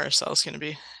agree. RSL is gonna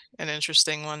be an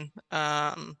interesting one.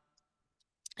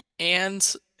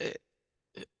 And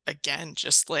again,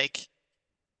 just like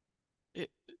it,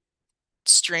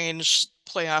 strange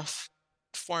playoff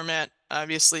format,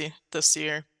 obviously this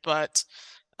year, but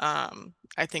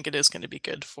I think it is going to be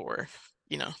good for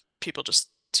people just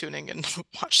tuning and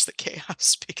watch the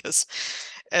chaos because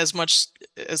as much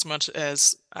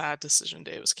as Decision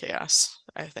Day was chaos,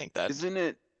 I think that Isn't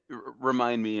it?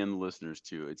 Remind me and the listeners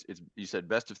too. It's you said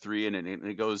best of 3, and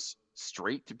it goes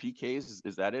straight to PKs.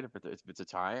 Is that it? If it's a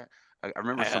tie, I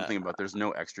remember uh, something about there's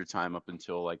no extra time up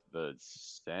until like the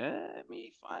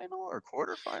semi-final or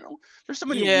quarterfinal. There's so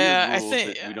many weird yeah, rules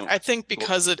that we don't. I think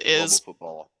because it Global is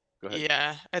football. Go ahead.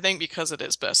 yeah, I think because it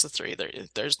is best of three,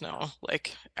 there's no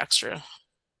like extra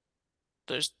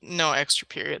there's no extra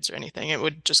periods or anything. It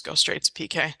would just go straight to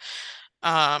PK.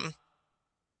 Um,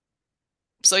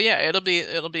 so yeah, it'll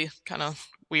be kind of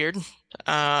weird.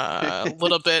 A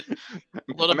little bit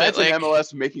Imagine like,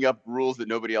 MLS making up rules that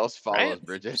nobody else right? follows,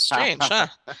 Bridget. Strange, huh?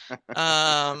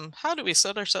 How do we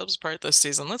set ourselves apart this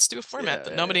season? Let's do a format Yeah, that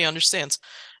yeah, nobody yeah. understands.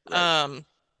 Right. Um,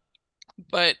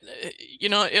 but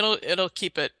it'll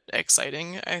keep it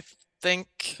exciting, I think,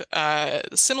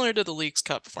 similar to the Leagues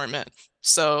Cup format.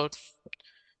 So,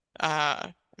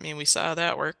 I mean, we saw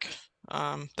that work.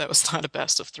 That was not a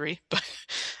best of three, but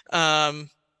um,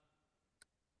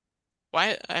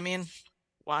 I mean,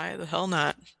 why the hell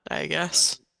not, I Right.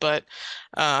 guess. But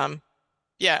um,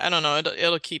 yeah, I don't know.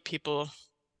 It'll keep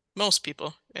most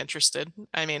people interested.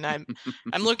 I mean, I'm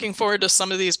looking forward to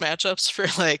some of these matchups for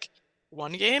like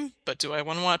one game, but do I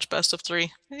want to watch best of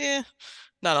three? Yeah,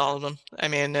 not all of them. I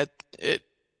mean, it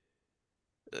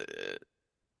uh,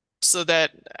 so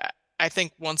that I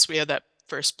think once we had that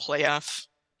first playoff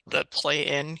the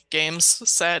play-in games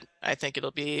set, I think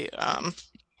it'll be a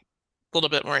little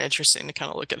bit more interesting to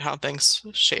kind of look at how things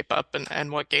shape up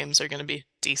and what games are going to be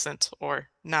decent or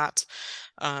not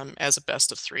as a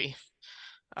best of three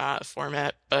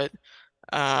format. But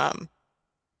um,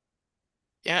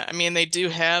 yeah, I mean, they do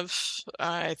have,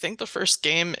 I think the first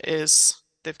game is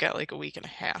they've got like a week and a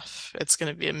half. It's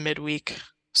going to be a midweek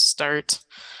start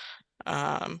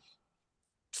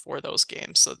for those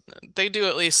games. So they do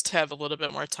at least have a little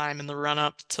bit more time in the run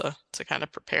up to kind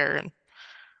of prepare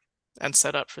and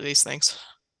set up for these things.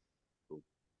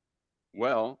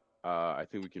 Well, I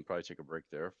think we can probably take a break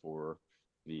there for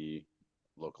the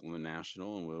local and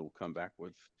national, and we'll come back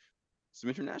with some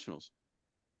internationals.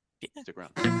 Yeah. Stick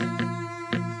around.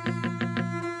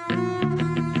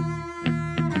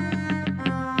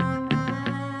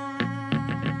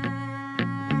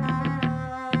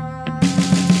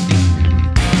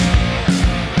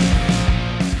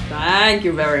 Thank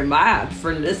you very much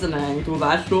for listening to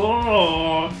the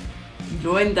show.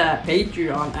 Join the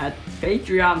Patreon at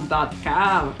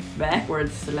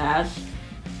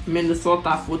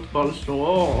patreon.com/Minnesota Football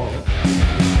Show.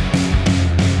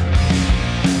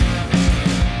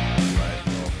 Right,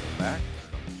 welcome back.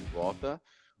 Gibraltar.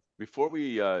 Before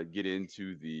we get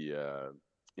into the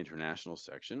international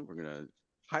section, we're going to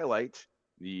highlight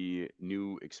the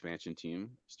new expansion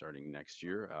team starting next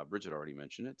year. Bridget already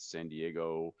mentioned it. San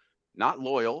Diego, not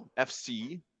Loyal,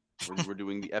 FC. We're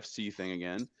doing the FC thing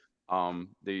again.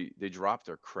 They dropped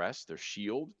their crest, their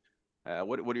shield.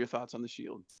 What are your thoughts on the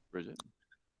shield, Bridget?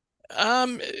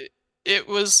 Um, it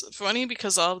was funny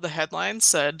because all of the headlines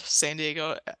said San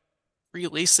Diego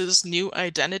releases new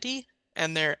identity,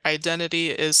 and their identity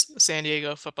is San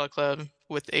Diego Football Club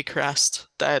with a crest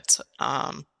that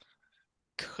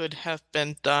could have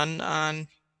been done on,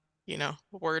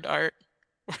 word art.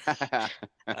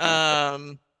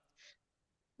 Um,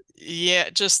 yeah,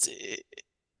 just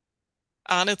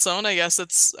on its own, I guess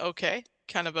it's okay.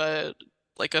 Kind of a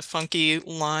like a funky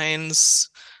lines,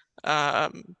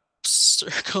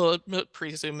 circle,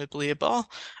 presumably a ball,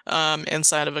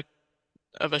 inside of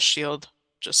a shield.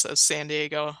 Just says San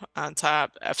Diego on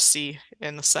top, FC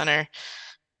in the center.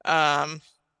 Um,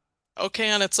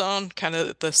 okay on its own, kind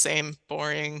of the same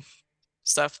boring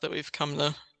stuff that we've come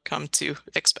to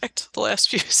expect the last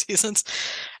few seasons.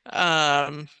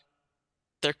 Um,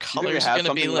 their You think they colors are have going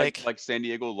to be something like like, like San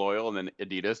Diego Loyal, and then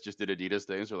Adidas just did Adidas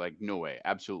things? They're like, no way,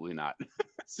 absolutely not. I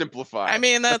Simplify.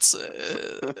 mean, that's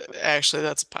actually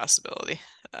that's a possibility.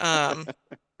 Um,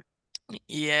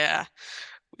 yeah,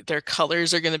 their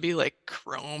colors are going to be like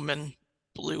chrome and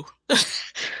blue.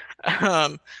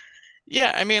 Um,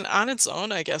 yeah, I mean, on its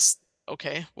own, I guess,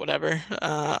 okay, whatever.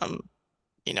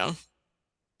 You know,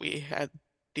 we had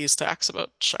these talks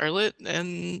about Charlotte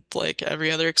and like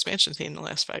every other expansion team in the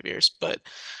last 5 years, but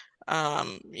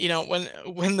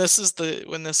when this is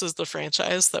the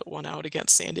franchise that won out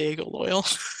against San Diego Loyal,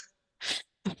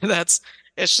 that's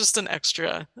it's just an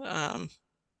extra kind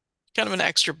of an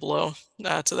extra blow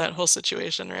to that whole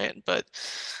situation, right? But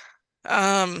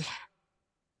um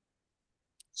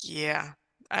yeah,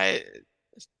 I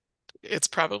it's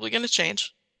probably going to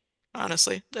change.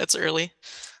 Honestly, that's early.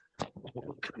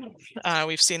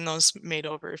 We've seen those made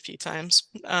over a few times.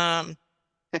 And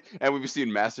we've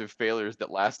seen massive failures that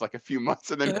last like a few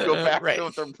months and then go back Right.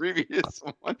 to their previous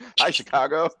one. Hi,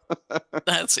 Chicago.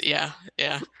 That's yeah.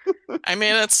 I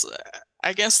mean,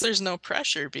 I guess there's no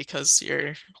pressure because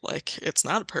you're like it's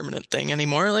not a permanent thing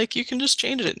anymore. Like you can just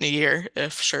change it in a year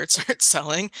if shirts aren't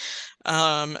selling.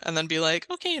 And then be like,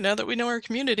 okay, now that we know our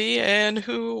community and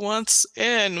who wants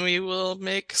in, we will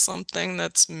make something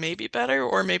that's maybe better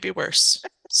or maybe worse.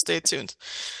 Stay tuned.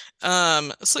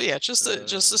 So yeah, just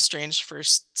a strange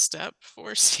first step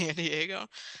for San Diego.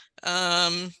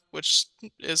 Which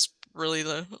is really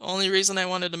the only reason I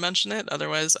wanted to mention it.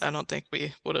 Otherwise, I don't think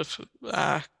we would have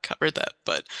covered that.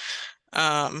 But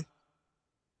um,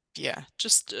 yeah,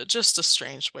 just a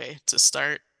strange way to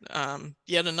start.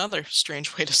 Yet another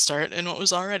strange way to start in what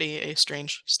was already a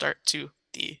strange start to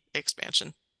the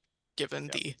expansion, given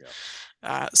Yep, the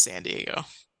yep, San Diego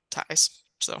ties.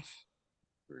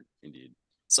 indeed.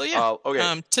 So yeah,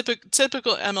 Okay.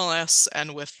 typical MLS,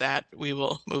 and with that, we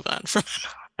will move on from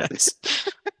MLS.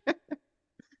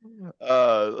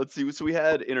 Let's see. So we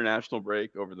had international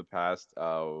break over the past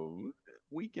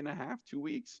week and a half, 2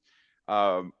 weeks.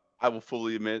 I will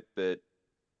fully admit that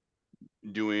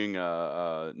doing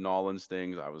Nolan's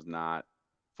things, I was not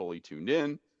fully tuned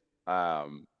in.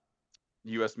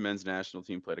 U.S. men's national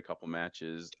team played a couple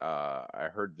matches. I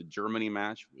heard the Germany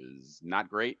match was not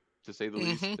great, to say the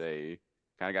least. Hmm. They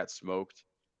kind of got smoked.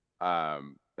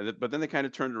 But then they kind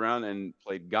of turned around and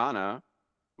played Ghana,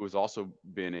 who has also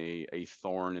been a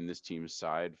thorn in this team's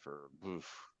side for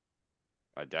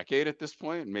a decade at this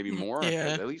point, maybe more.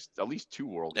 Yeah, At least 2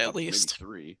 World at Cups, maybe least.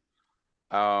 3.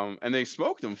 And they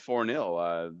smoked them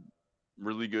 4-0.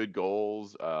 Really good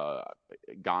goals.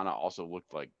 Ghana also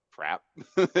looked like crap.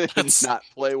 They did That's not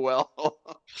play well.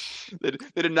 They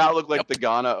did not look like yep. the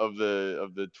Ghana of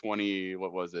the 20,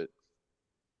 what was it?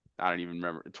 I don't even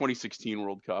remember, 2016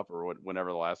 World Cup or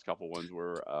whenever the last couple ones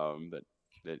were,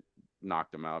 that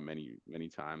knocked them out many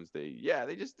times. They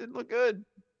just didn't look good.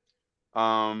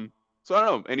 So I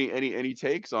don't know. Any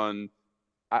takes on?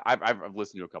 I've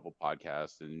listened to a couple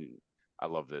podcasts, and I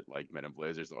love that, like, Men in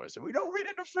Blazers always say, we don't read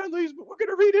into friendlies, but we're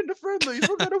gonna read into friendlies.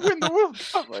 We're gonna win the World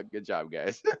Cup. Like, good job,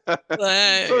 guys.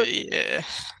 So Yeah,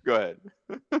 go ahead.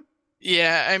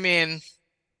 yeah. I mean,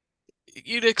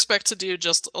 you'd expect to do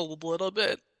just a little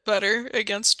bit better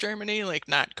against Germany, like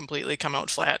not completely come out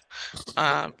flat,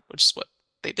 which is what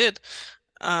they did.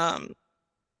 Um,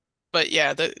 but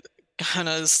yeah, the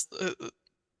Ghana's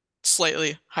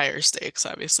slightly higher stakes,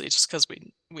 obviously, just because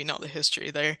we know the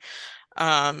history there.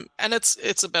 And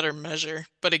it's a better measure,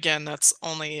 but again, that's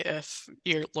only if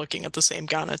you're looking at the same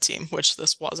Ghana team, which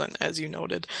this wasn't, as you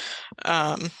noted.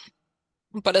 Um,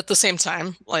 but at the same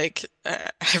time, like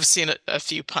I've seen a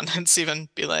few pundits even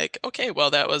be like, okay, well,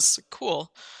 that was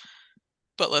cool,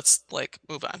 but let's like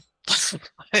move on.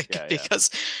 Like, Yeah, yeah,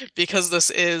 because this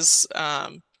is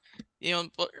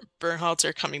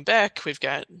Berhalter coming back. We've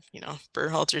got,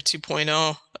 Berhalter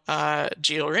 2.0.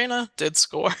 Gio Reyna did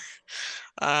score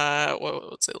what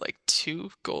was it, like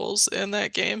 2 goals in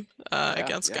that game yeah,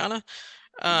 against yeah. Ghana.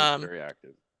 He looked Um, very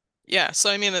active. yeah, so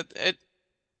I mean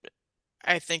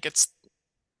I think it's,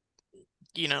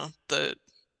 the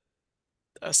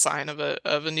a sign of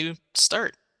a new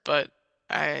start, but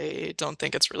I don't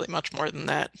think it's really much more than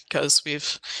that because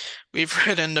we've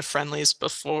read into friendlies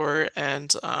before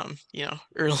and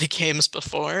early games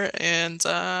before and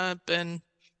been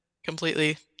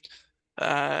completely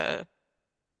uh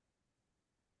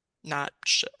not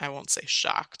I won't say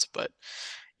shocked, but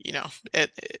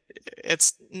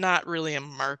it's not really a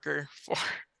marker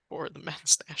for the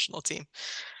men's national team.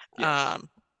 Yes, Um,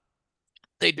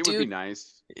 they it would be do,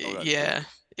 nice. Oh, God, go yeah, ahead.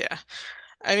 yeah.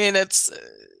 I mean, it's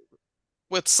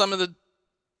with some of the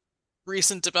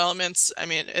recent developments. I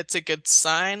mean, it's a good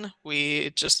sign. We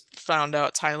just found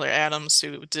out Tyler Adams,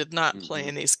 who did not play Hmm.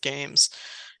 in these games,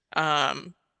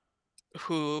 um,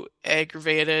 who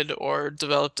aggravated or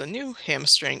developed a new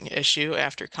hamstring issue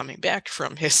after coming back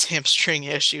from his hamstring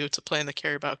issue to play in the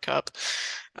Carabao Cup.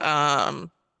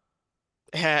 Um,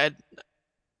 had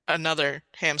another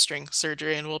hamstring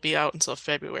surgery and will be out until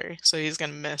February. So he's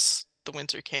going to miss the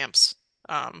winter camps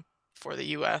for the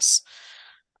US.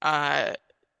 Uh,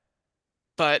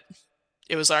 but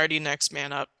it was already next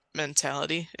man up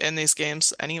mentality in these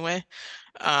games anyway.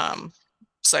 Um,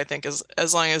 so I think as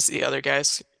long as the other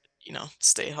guys,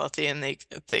 stay healthy and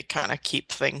they kind of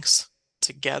keep things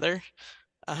together,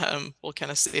 we'll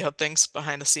kind of see how things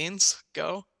behind the scenes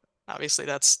go. Obviously,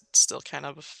 that's still kind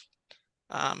of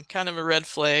a red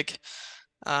flag.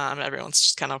 Everyone's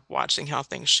just kind of watching how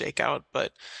things shake out,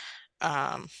 but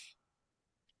um,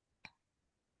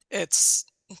 it's,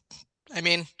 I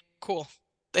mean, cool.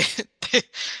 They they,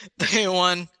 they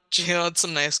won. Gio had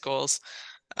some nice goals.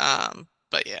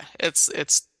 But yeah,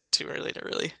 it's too early to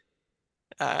really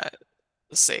uh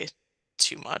say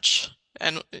too much.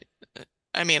 And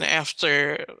I mean,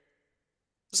 after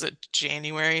is it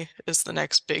January is the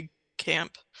next big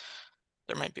camp?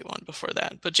 There might be one before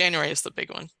that, but January is the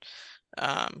big one.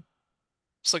 Um,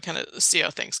 so kind of see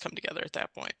how things come together at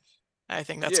that point. I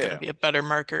think that's going to Yeah, be a better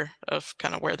marker of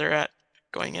kind of where they're at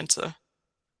going into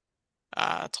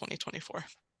 2024.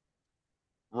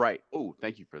 right. Oh,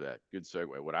 thank you for that. Good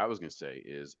segue. What I was going to say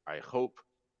is I hope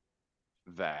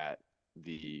that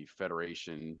the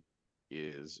Federation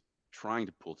is trying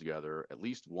to pull together at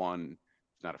least one,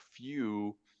 if not a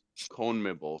few,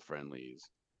 CONMEBOL friendlies,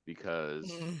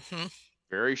 because Hmm.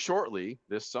 very shortly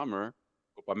this summer,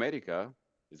 Copa America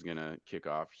is going to kick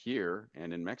off here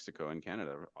and in Mexico and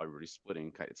Canada, already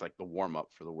splitting. It's like the warm up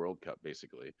for the World Cup,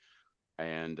 basically.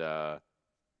 And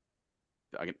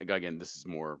again, this is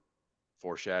more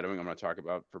foreshadowing. I'm going to talk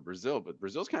about for Brazil, but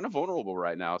Brazil's kind of vulnerable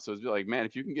right now. So it's like, man,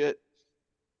 if you can get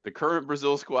the current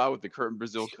Brazil squad with the current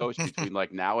Brazil coach between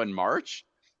like now and March,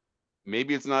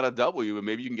 maybe it's not a W, but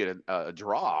maybe you can get a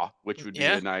draw, which would be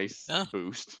Yeah, a nice yeah,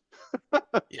 boost.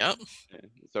 yep.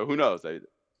 So who knows?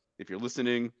 If you're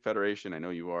listening, Federation, I know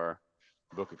you are.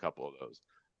 Book a couple of those.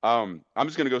 I'm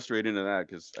just gonna go straight into that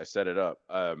because I set it up.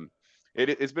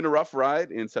 It's been a rough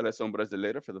ride in Selección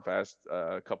Brasileira for the past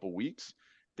couple weeks.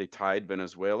 They tied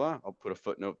Venezuela. I'll put a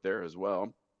footnote there as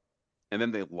well. and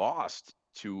then they lost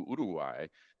to Uruguay,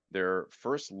 their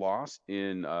first loss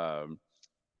in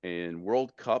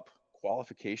World Cup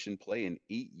qualification play in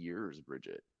 8 years,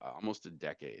 Bridget, almost a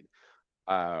decade,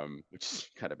 which is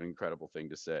kind of an incredible thing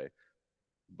to say.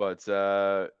 But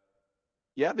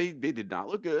yeah, they did not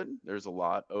look good. There's a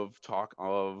lot of talk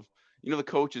of, the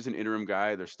coach is an interim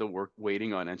guy. They're still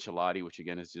waiting on Ancelotti, which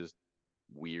again is just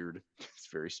weird. It's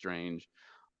very strange.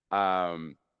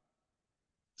 Um,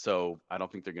 so I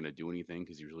don't think they're going to do anything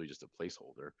because he's really just a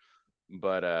placeholder.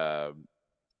 But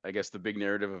I guess the big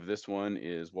narrative of this one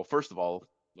is, well, first of all,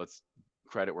 let's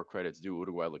credit where credit's due.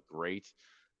 Uruguay looked great.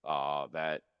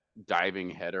 That diving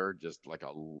header, just like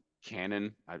a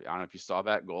cannon. I don't know if you saw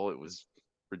that goal. It was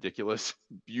ridiculous.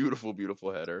 Beautiful,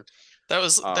 beautiful header. That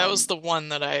was the one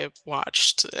that I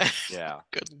watched. Yeah.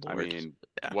 Good I Lord. mean,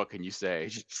 Yeah. what can you say?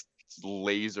 Just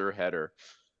laser header.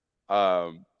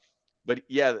 Um, but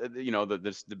yeah,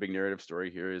 the big narrative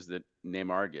story here is that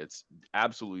Neymar gets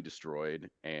absolutely destroyed,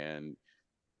 and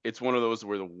it's one of those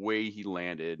where the way he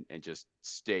landed and just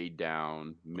stayed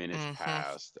down, minutes Hmm.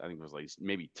 passed. I think it was like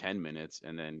maybe 10 minutes,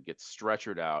 and then gets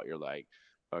stretchered out. You're like,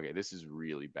 okay, this is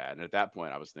really bad. And at that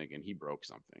point, I was thinking he broke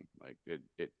something. Like Yeah.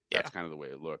 that's kind of the way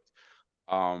it looked.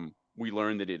 We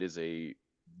learned that it is a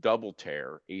double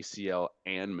tear, ACL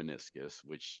and meniscus,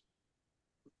 which,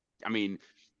 I mean,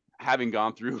 having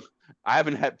gone through, I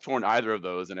haven't had torn either of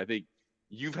those, and I think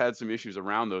you've had some issues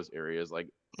around those areas. Like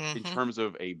in Hmm. terms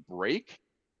of a break,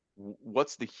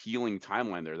 what's the healing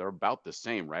timeline there? They're about the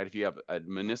same, right? If you have a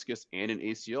meniscus and an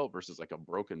ACL versus like a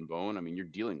broken bone, I mean, you're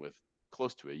dealing with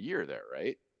close to a year there,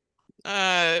 right?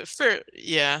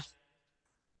 Yeah,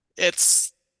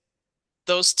 it's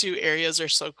those two areas are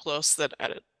so close that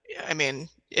I mean,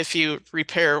 if you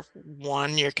repair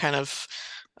one, you're kind of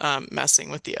messing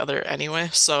with the other anyway.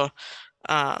 So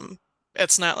um,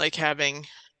 it's not like having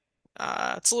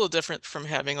it's a little different from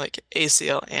having like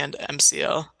ACL and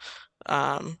MCL.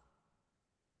 Um,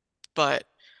 but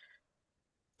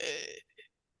uh,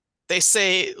 they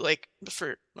say like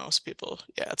for most people,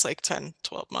 yeah, it's like 10,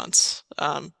 12 months.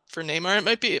 For Neymar,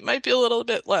 it might be a little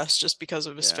bit less just because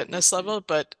of his Yeah, we'll fitness see. level,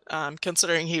 but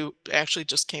considering he actually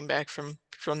just came back from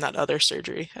that other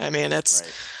surgery, I mean, it's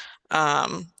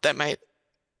Right. that might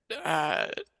uh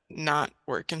not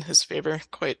work in his favor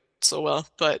quite so well,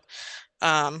 but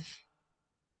um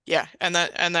yeah, and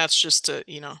that's just to,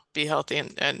 be healthy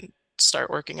and start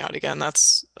working out again.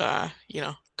 That's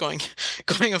going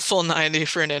going a full 90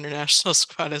 for an international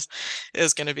squad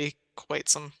is going to be quite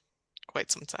some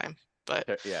time.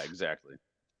 But Yeah, exactly.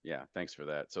 Yeah, thanks for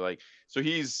that. So like, so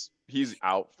he's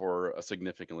out for a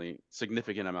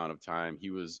significant amount of time. He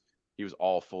was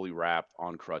all fully wrapped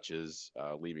on crutches,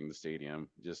 leaving the stadium.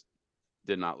 Just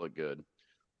did not look good.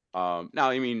 Now,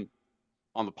 I mean,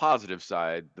 on the positive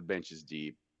side, the bench is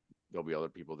deep. There'll be other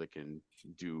people that can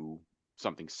do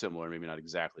something similar, maybe not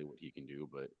exactly what he can do,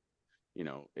 but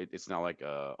it's not like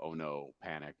oh no,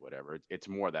 panic, whatever. It's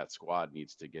more that squad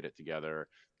needs to get it together.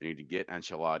 They need to get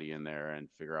Ancelotti in there and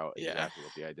figure out yeah. exactly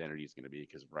what the identity is going to be,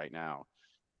 because right now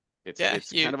it's Yeah,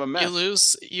 it's you kind of a you mess.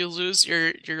 lose you lose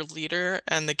your leader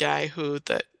and the guy who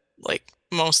that like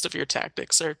most of your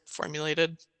tactics are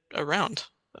formulated around.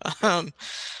 Yep, Um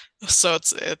so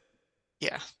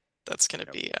yeah, that's gonna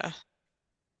yep. be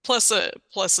plus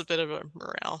a bit of a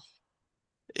morale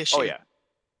Oh issue. yeah,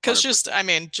 Because just, 100%. I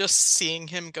mean, just seeing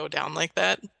him go down like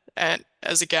that, and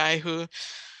as a guy who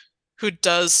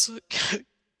does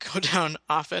go down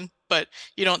often, but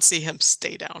you don't see him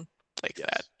stay down like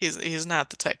that. Yes. He's not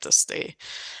the type to stay.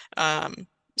 Um,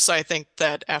 so I think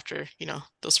that after,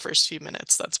 those first few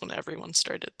minutes, that's when everyone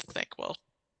started to think, well,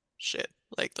 shit,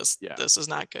 like this Yeah. this is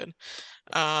not good.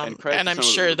 And credit And to I'm some of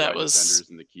the sure that Uruguay was, defenders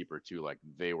and the keeper too. Like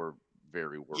they were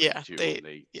very worried yeah, too they when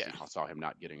they yeah, saw him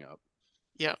not getting up.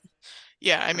 yeah.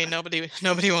 Yeah, I mean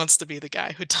nobody wants to be the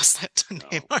guy who does that to No,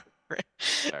 Neymar, right?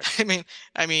 I exactly. mean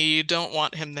I mean you don't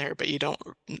want him there, but you don't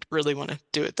really want to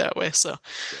do it that way. So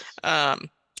Yes. um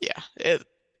yeah,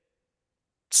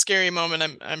 scary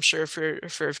moment I'm sure for a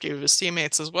few of his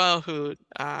teammates as well who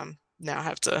now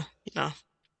have to,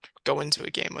 go into a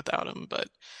game without him. But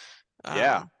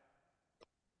Yeah. um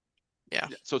yeah.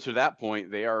 So to that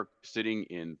point, they are sitting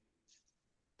in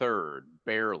third,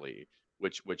 barely,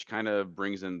 which kind of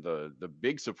brings in the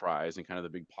big surprise and kind of the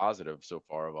big positive so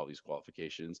far of all these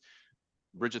qualifications.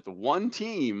 Bridget, the one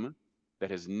team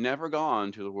that has never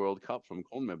gone to the World Cup from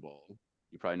CONMEBOL,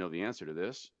 you probably know the answer to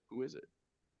this. Who is it?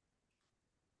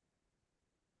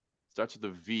 Starts with a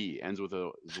V, ends with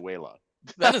a Zuela.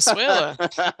 Venezuela.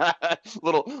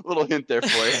 little hint there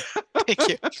for you. Thank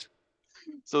you.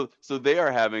 So they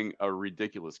are having a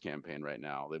ridiculous campaign right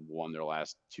now. They've won their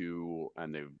last two,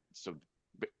 and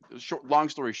long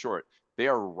story short, they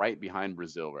are right behind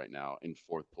Brazil right now in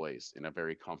fourth place in a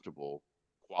very comfortable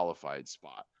qualified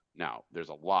spot. Now, there's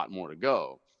a lot more to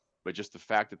go, but just the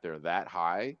fact that they're that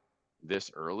high this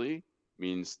early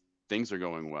means things are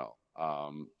going well.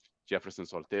 Jefferson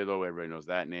Soltero, everybody knows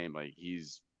that name. Like,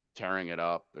 he's tearing it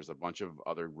up. There's a bunch of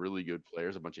other really good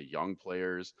players, a bunch of young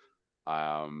players.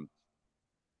 Um,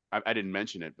 I didn't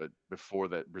mention it, but before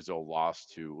that Brazil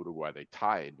lost to Uruguay, they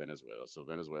tied Venezuela. So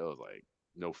Venezuela is like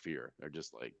no fear. They're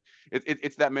just like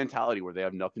it's that mentality where they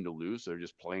have nothing to lose, so they're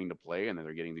just playing to play, and then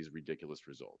they're getting these ridiculous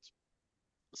results.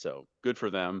 So good for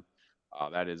them.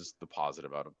 That is the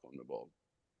positive out of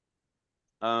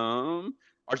CONMEBOL.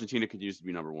 Argentina continues to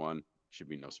be number one. Should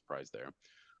be no surprise there.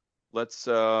 Let's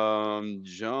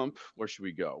jump. Where should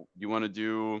we go? You want to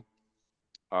do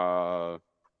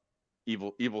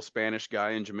evil Spanish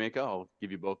guy in Jamaica? I'll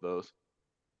give you both those.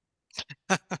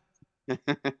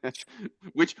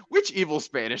 which evil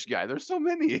Spanish guy? There's so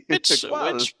many. Which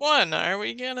one are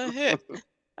we gonna hit?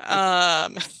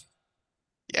 Um,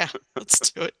 yeah,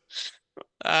 let's do it.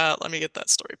 Let me get that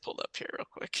story pulled up here real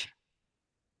quick.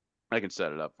 I can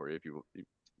set it up for you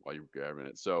while you're grabbing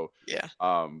it. So, Yeah.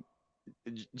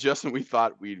 just when we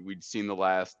thought we'd seen the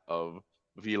last of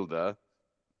Vilda,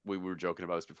 we were joking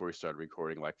about this before we started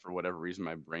recording. Like, for whatever reason,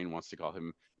 my brain wants to call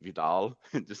him Vidal,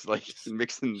 just like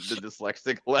mixing the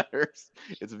dyslexic letters.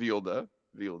 It's Vilda.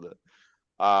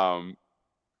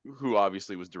 Who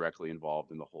obviously was directly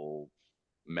involved in the whole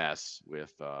mess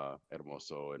with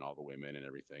Hermoso and all the women and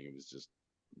everything. It was just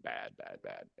bad.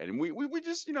 And we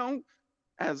just,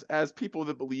 as people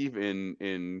that believe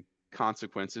in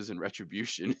consequences and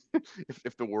retribution,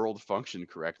 if the world functioned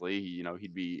correctly,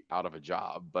 he'd be out of a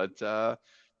job. But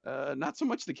not so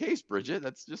much the case, Bridget.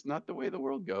 That's just not the way the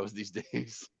world goes these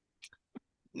days.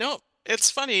 No,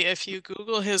 it's funny. If you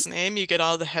Google his name, you get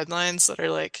all the headlines that are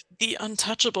like the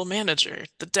untouchable manager,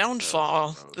 the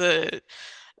downfall, Gross.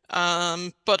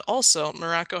 but also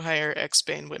Morocco hire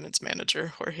ex-Spain women's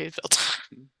manager Jorge Vilda.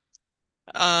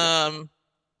 Yep. Um,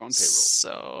 On payroll.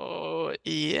 so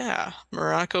yeah,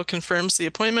 Morocco confirms the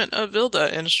appointment of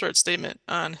Vilda in a short statement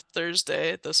on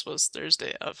Thursday. This was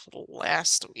Thursday of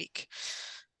last week.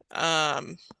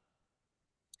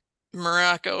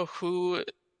 Morocco, who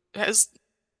has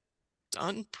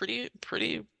done pretty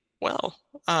well.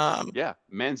 Yeah,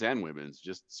 men's and women's,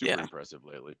 just super Yeah, impressive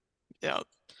lately. yeah.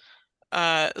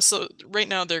 So right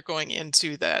now they're going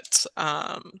into that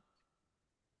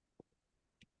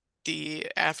the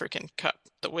African Cup,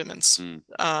 the women's the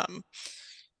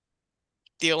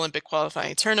Olympic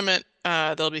qualifying tournament.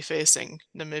 They'll be facing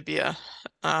Namibia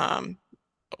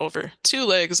over two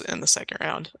legs in the second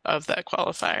round of that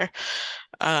qualifier.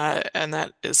 And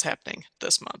that is happening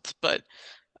this month. But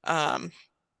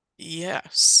yeah,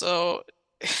 so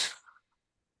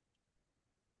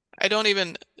I don't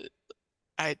even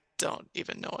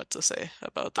know what to say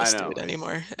about I this know. dude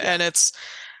anymore. Yeah.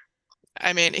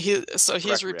 And he's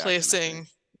Correct reaction, I think.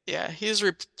 he's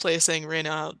replacing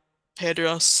Reynald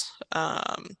Pedros,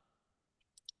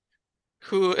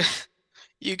 who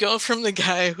you go from the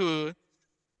guy who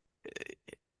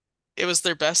it was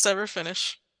their best ever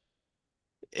finish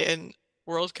in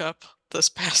World Cup this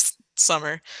past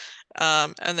summer,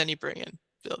 and then you bring in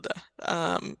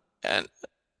Vilda, and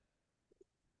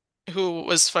who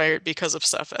was fired because of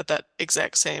stuff at that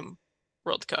exact same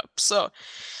World Cup. So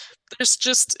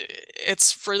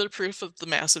it's further proof of the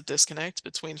massive disconnect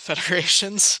between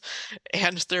federations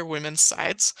and their women's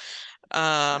sides.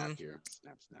 Snap here.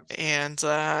 Snap. And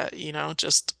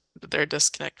just their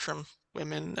disconnect from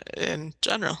women in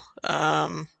general.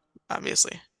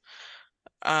 Obviously.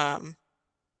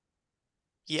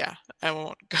 Yeah, I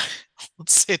won't go,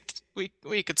 let's say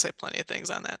we could say plenty of things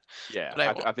on that, Yeah, but I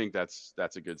won't. I think that's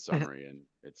a good summary, and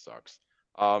it sucks.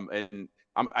 And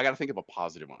I got to think of a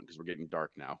positive one because we're getting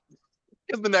dark now.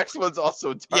 Because the next one's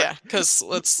also Yeah, dark. because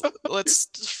let's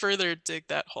further dig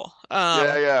that hole.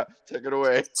 Yeah, take it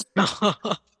away.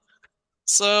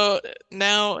 So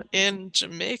now in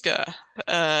Jamaica,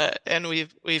 and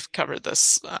we've covered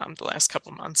this the last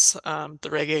couple months. The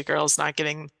reggae girls not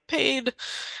getting paid,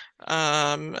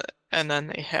 and then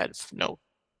they had no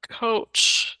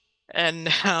coach, and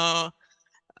now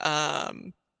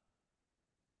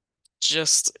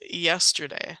just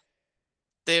yesterday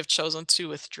they have chosen to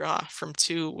withdraw from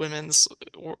two women's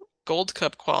Gold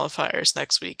Cup qualifiers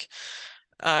next week.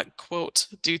 Quote,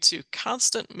 due to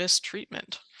constant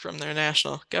mistreatment from their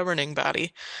national governing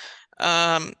body.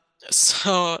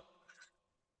 So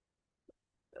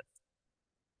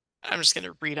I'm just going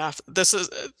to read off. This is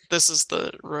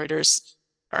the Reuters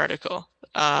article.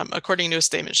 According to a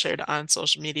statement shared on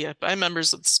social media by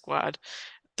members of the squad,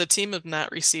 the team have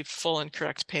not received full and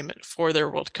correct payment for their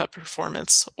World Cup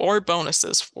performance or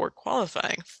bonuses for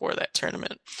qualifying for that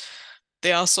tournament.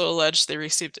 They also allege they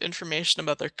received information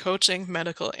about their coaching,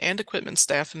 medical, and equipment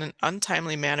staff in an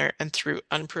untimely manner and through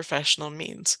unprofessional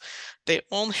means. They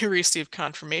only received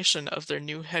confirmation of their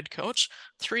new head coach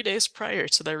 3 days prior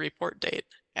to their report date.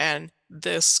 And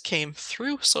this came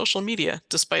through social media,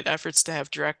 despite efforts to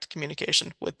have direct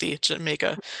communication with the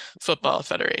Jamaica Football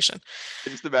Federation. I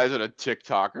just imagine a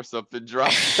TikTok or something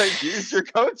drops like, here's your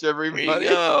coach, There you everybody.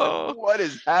 go. What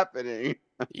is happening?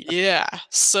 Yeah,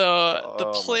 so the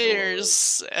Oh my lord.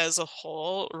 players as a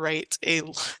whole write a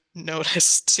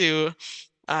notice to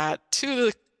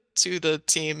the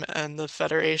team and the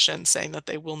federation saying that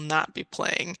they will not be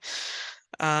playing.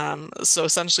 So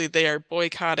essentially they are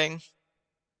boycotting,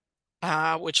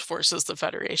 which forces the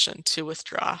federation to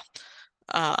withdraw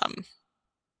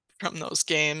from those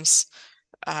games,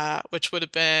 which would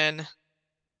have been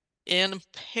in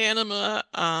Panama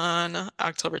on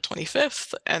October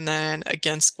 25th, and then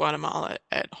against Guatemala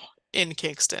in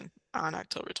Kingston on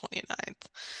October 29th.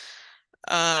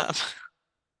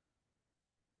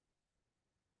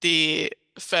 The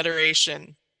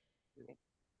Federation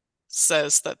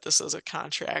says that this is a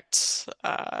contract.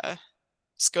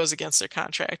 This goes against their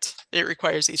contract. It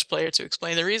requires each player to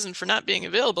explain the reason for not being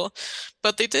available,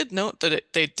 but they did note that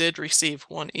they did receive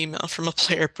one email from a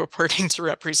player purporting to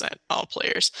represent all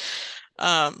players.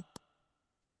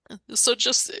 So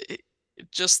just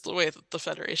the way that the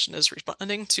Federation is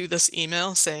responding to this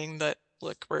email saying that,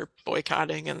 look, we're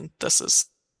boycotting and this is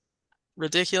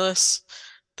ridiculous.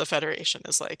 The Federation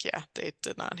is like, yeah, they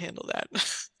did not handle that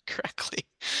correctly.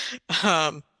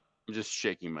 I'm just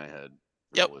shaking my head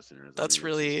for Yep, the listeners. that's it's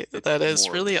really just, that is more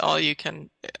of the really all same. you can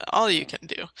do. All you can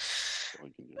do.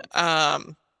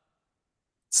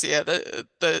 So yeah,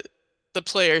 the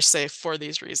players say, for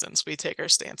these reasons, we take our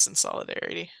stance in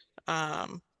solidarity,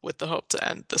 with the hope to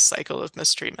end this cycle of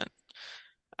mistreatment.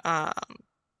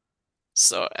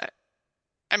 So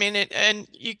I mean, and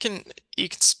you can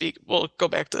speak. We'll go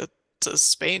back to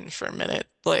Spain for a minute.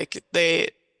 Like their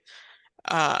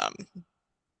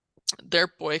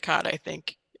boycott, I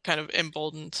think, kind of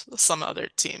emboldened some other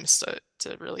teams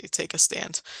to really take a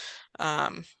stand.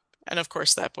 And of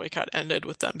course, that boycott ended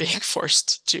with them being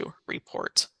forced to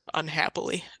report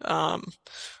unhappily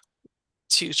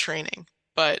to training.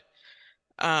 But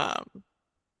I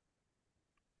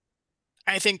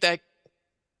think that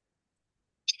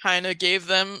kind of gave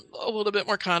them a little bit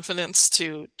more confidence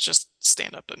to just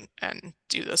stand up and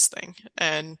do this thing.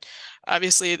 And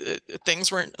obviously,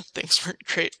 things weren't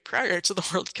great prior to the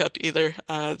World Cup either.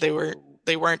 They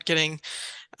weren't getting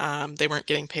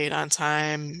paid on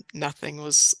time. Nothing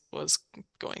was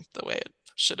going the way it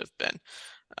should have been.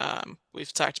 I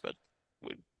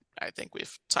think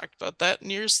we've talked about that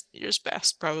in years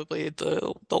past, probably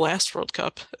the last World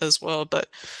Cup as well. But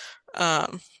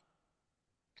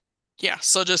yeah,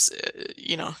 so just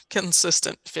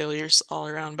consistent failures all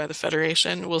around by the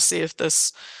Federation. We'll see if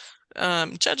this,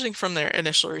 judging from their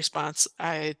initial response,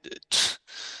 it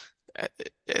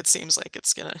seems like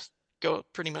it's gonna go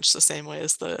pretty much the same way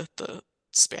as the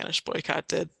Spanish boycott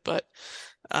did. But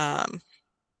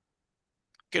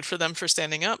good for them for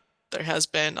standing up. There has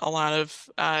been a lot of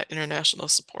international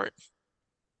support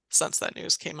since that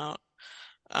news came out.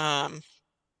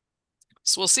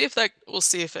 So we'll see if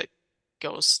it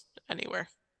goes anywhere.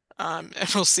 And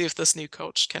we'll see if this new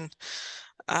coach can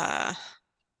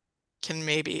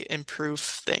maybe improve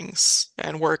things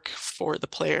and work for the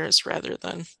players rather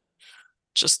than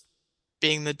just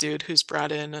being the dude who's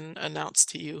brought in and announced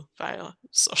to you via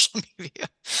social media.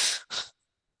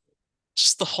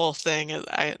 Just the whole thing is,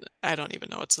 I don't even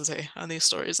know what to say on these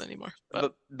stories anymore.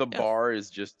 But the yeah. bar is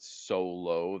just so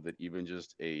low that even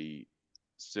just a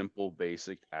simple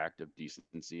basic act of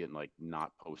decency and like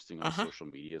not posting on social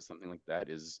media, something like that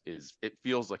is it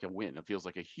feels like a win. It feels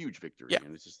like a huge victory. Yeah.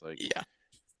 And it's just like, yeah,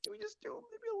 can we just do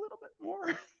maybe a little bit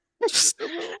more? just,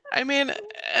 I mean,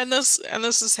 and this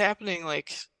is happening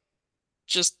like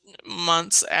just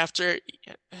months after,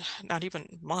 not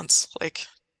even months, like,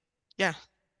 yeah,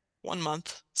 1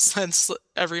 month since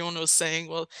everyone was saying,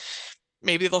 well,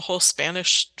 maybe the whole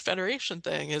Spanish Federation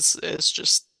thing is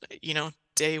just,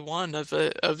 day one of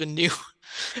a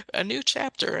new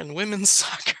chapter in women's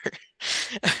soccer.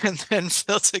 And then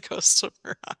Vilda goes to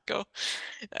Morocco,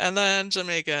 and then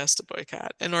Jamaica has to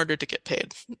boycott in order to get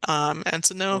paid, and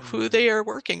to know who they are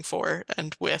working for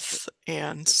and with,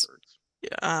 and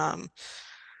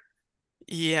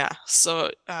yeah. So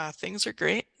things are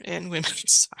great in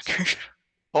women's soccer.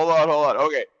 Hold on.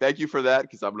 Okay, thank you for that,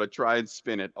 because I'm gonna try and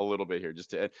spin it a little bit here.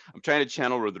 I'm trying to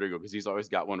channel Rodrigo because he's always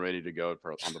got one ready to go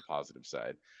on the positive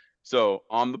side. So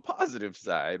on the positive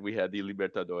side, we had the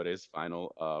Libertadores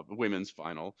final, women's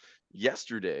final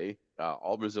yesterday.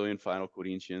 All Brazilian final,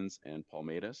 Corinthians and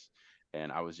Palmeiras,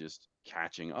 and I was just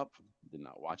catching up. Did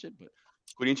not watch it, but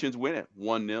Corinthians win it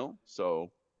 1-0.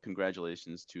 So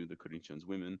congratulations to the Corinthians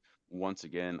women. Once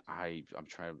again, I'm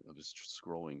just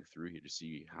scrolling through here to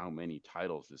see how many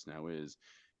titles this now is.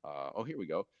 Oh, here we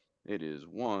go. It is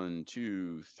 1,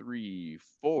 2, 3,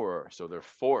 4. So their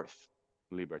fourth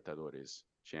Libertadores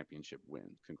championship win.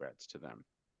 Congrats to them.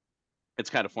 It's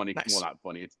kind of funny. Well, Nice. not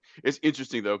funny. It's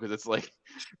interesting though, because it's like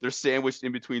they're sandwiched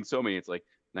in between so many. It's like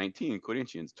 19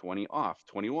 Corinthians, 20 off,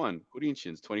 21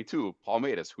 Corinthians, 22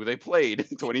 Palmeiras, who they played,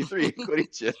 23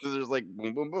 Corinthians. There's like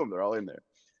boom, boom, boom. They're all in there.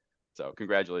 So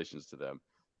congratulations to them.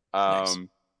 Nice.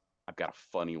 I've got a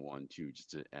funny one too,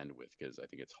 just to end with, because I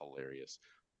think it's hilarious.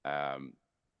 Um,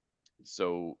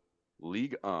 so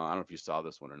League, I don't know if you saw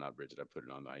this one or not, Bridget. I put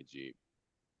it on the IG.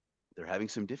 They're having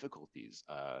some difficulties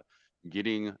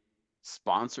getting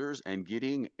sponsors and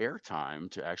getting airtime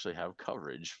to actually have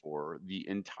coverage for the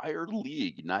entire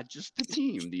league, not just the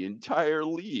team, the entire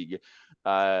league.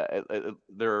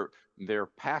 Their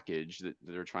package that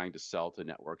they're trying to sell to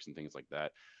networks and things like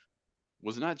that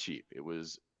was not cheap. It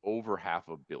was over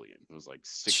 $500 million. It was like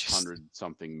Jeez. 600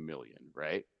 something million,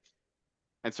 right?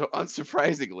 And so,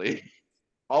 unsurprisingly,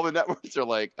 all the networks are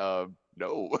like,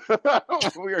 no,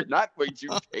 we are not going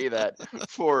to pay that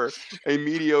for a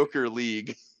mediocre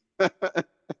league. so,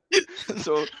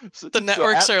 The so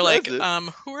networks at are like, present,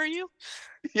 who are you?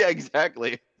 yeah,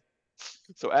 exactly.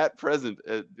 So at present,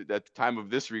 at the time of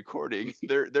this recording,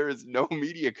 there is no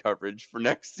media coverage for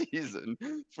next season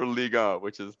for Liga,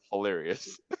 which is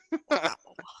hilarious. Wow.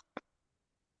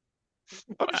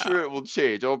 I'm Wow. sure it will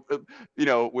change.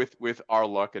 With our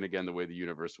luck and again the way the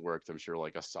universe works, I'm sure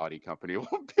like a Saudi company will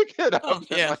pick it up Oh, and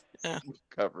yeah. like Yeah,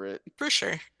 cover it. for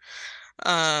sure.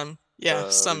 Yeah,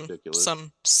 Ridiculous.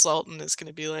 some sultan is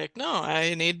gonna be like, no,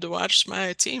 I need to watch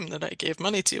my team that I gave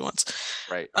money to once.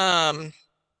 Right. Um,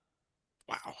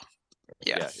 wow.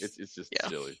 Yeah. Yeah, it's just Yeah.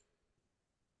 silly.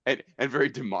 And very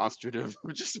demonstrative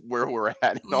of just where we're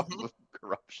at in all Mm-hmm. the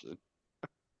corruption.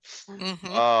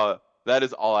 Mm-hmm. That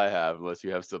is all I have, unless you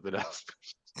have something else.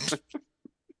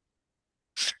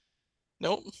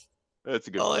 Nope. That's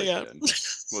a good All I place got. to end.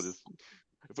 We'll just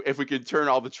if we can turn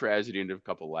all the tragedy into a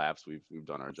couple laughs, we've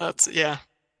done our job. That's yeah.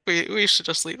 We should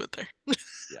just leave it there.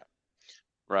 Yeah.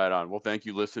 Right on. Well, thank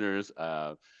you, listeners.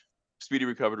 Speedy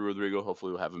recovery to Rodrigo.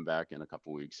 Hopefully, we'll have him back in a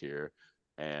couple weeks here.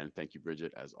 And thank you,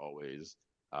 Bridget, as always.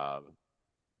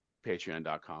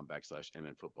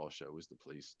 Patreon.com/MN Football Show is the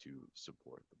place to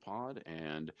support the pod.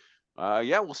 And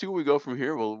yeah, we'll see where we go from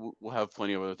here. We'll have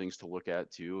plenty of other things to look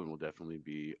at too, and we'll definitely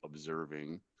be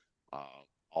observing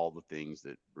all the things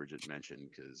that Bridget mentioned,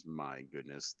 because my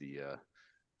goodness, the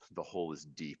hole is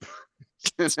deep,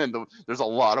 and there's a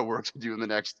lot of work to do in the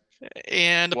next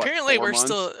And what, apparently 4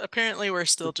 months. we're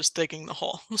still just digging the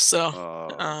hole. So,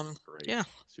 Great, yeah,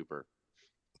 super.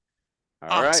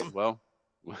 All right, awesome. well,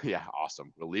 yeah,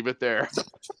 awesome. We'll leave it there.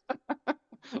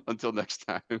 Until next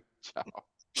time. Ciao.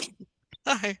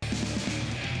 Hi.